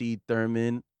the Rashid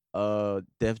Thurman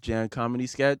Def Jam comedy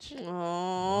sketch.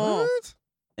 Oh. What?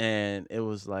 And it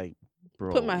was like,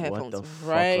 bro, put my headphones what the fuck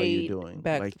right are you doing?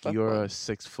 back Like the you're fuck a on.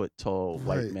 6 foot tall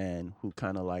white man who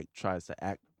kind of like tries to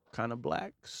act kind of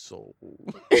black. So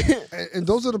and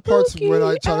those are the parts when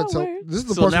I try to tell. This is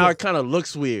the so parts now where, it kind of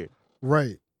looks weird.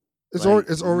 Right. It's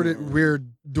like, already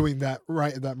weird doing that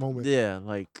right at that moment. Yeah,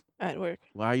 like at work.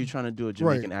 Why are you trying to do a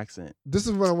Jamaican accent? This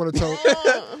is what I want to tell.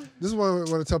 This is what I want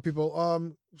to tell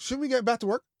people. Shouldn't we get back to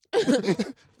work?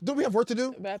 Don't we have work to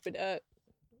do? Wrap it up.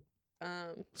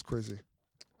 It's crazy.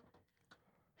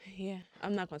 Yeah,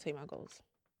 I'm not gonna take my goals.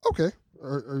 Okay.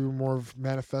 Are you more of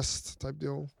manifest type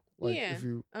deal? Like yeah, if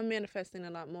you... I'm manifesting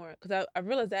a lot more because I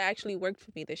realized that actually worked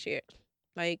for me this year.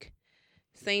 Like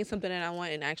saying something that I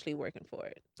want and actually working for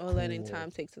it, or letting time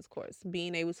take its course.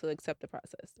 Being able to accept the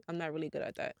process. I'm not really good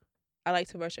at that. I like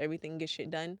to rush everything, get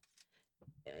shit done,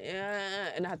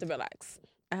 and I have to relax.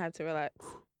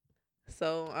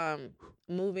 So,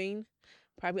 moving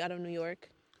probably out of New York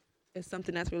is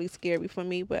something that's really scary for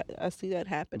me, but I see that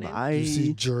happening. Do you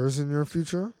see Jers in your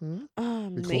future?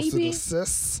 Maybe. Close to the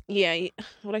sis? Yeah, I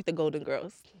like the Golden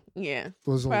Girls. Yeah,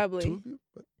 probably. 2 of you?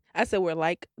 I said we're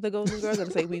like the Golden Girls. I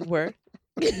say we were.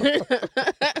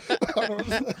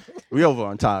 We over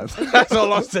on time. That's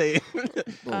all I'm saying. We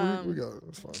got it.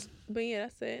 It's fine. But yeah,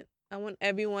 that's it. I want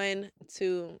everyone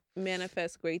to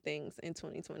manifest great things in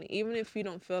 2020. Even if you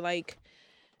don't feel like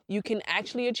you can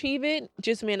actually achieve it,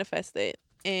 just manifest it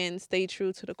and stay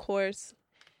true to the course.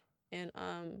 And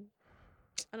I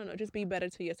don't know, just be better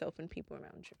to yourself and people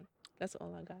around you. That's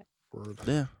all I got. Word.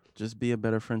 Yeah, just be a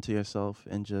better friend to yourself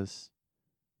and just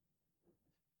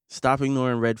stop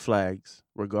ignoring red flags,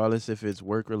 regardless if it's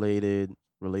work-related,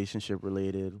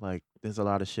 relationship-related. Like, there's a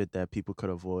lot of shit that people could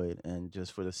avoid, and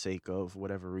just for the sake of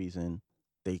whatever reason,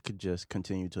 they could just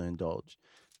continue to indulge.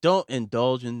 don't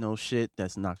indulge in no shit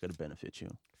that's not gonna benefit you.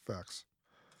 Facts.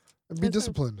 And be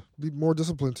disciplined. Be more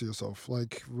disciplined to yourself.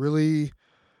 Like really,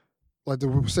 like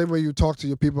the same way you talk to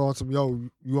your people on some, yo,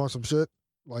 you on some shit.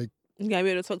 Like you gotta be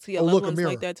able to talk to your loved ones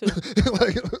like that too.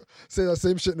 Like say that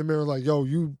same shit in the mirror. Like, yo,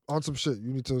 you on some shit.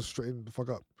 You need to straighten the fuck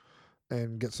up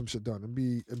and get some shit done. And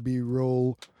be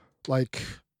real, like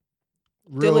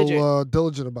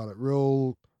diligent about it.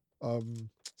 Real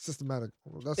systematic.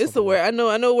 It's the word. I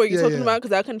know what you're talking about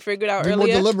because I couldn't figure it out earlier.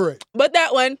 Be more deliberate. But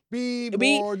that one. Be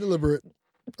more deliberate.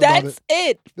 That's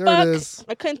it. There Fuck. it is.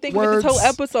 I couldn't think of it this whole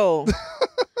episode.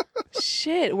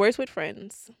 Shit. Words with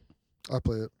friends. I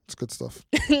play it. It's good stuff.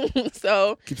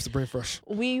 So keeps the brain fresh.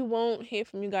 We won't hear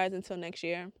from you guys until next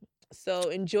year. So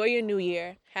enjoy your new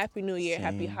year. Happy New Year.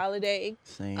 Happy holiday.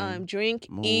 Drink,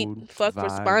 mood, eat, fuck vibe,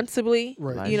 responsibly.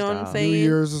 Right. You know what I'm saying? New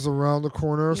Year's is around the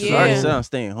corner. So I already said I'm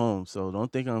staying home, so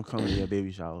don't think I'm coming to your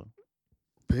baby shower.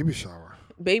 Baby shower.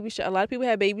 A lot of people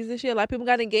had babies this year. A lot of people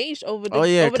got engaged over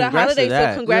the holidays.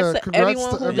 So congrats to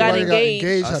everyone who got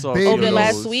engaged over the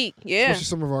last week. Yeah. Especially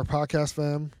some of our podcast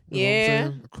fam. You know what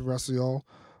I'm saying? Congrats to y'all.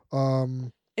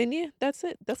 And yeah, that's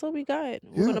it. That's all we got.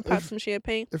 We're gonna pop some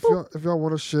champagne. If y'all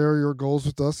want to share your goals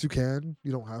with us, you can.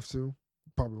 You don't have to.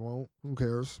 Probably won't. Who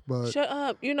cares? But shut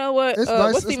up. You know what? It's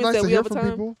nice. What Steven said, to hear from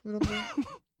people. You know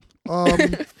what I'm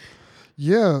saying?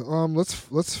 Yeah.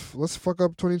 Let's fuck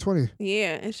up 2020.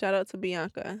 Yeah, and shout out to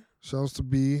Bianca. Shout out to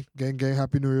B. Gang.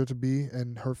 Happy New Year to B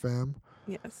and her fam.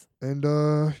 Yes. And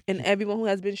everyone who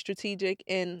has been strategic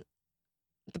in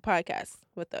the podcast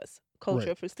with us.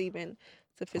 Culture for Steven.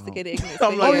 Sophisticated ignorance.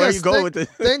 I'm like, where you going with this?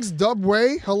 Thanks,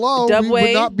 Dubway. Hello. We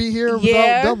would not be here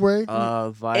without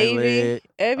Dubway. Violet.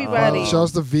 Everybody. Shout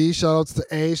outs to V. Shout outs to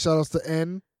A. Shout outs to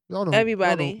N. Y'all know.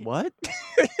 Everybody. Know. What?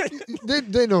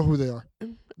 they know who they are.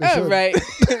 All right.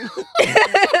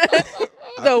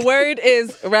 The word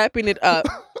is wrapping it up.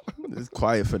 It's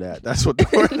quiet for that. That's what the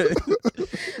word is.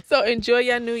 So enjoy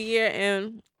your new year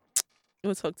and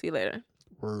we'll talk to you later.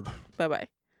 Word. Bye-bye.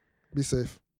 Be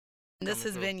safe. This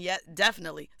has been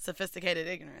definitely Sophisticated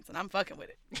Ignorance, and I'm fucking with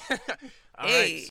it. All right.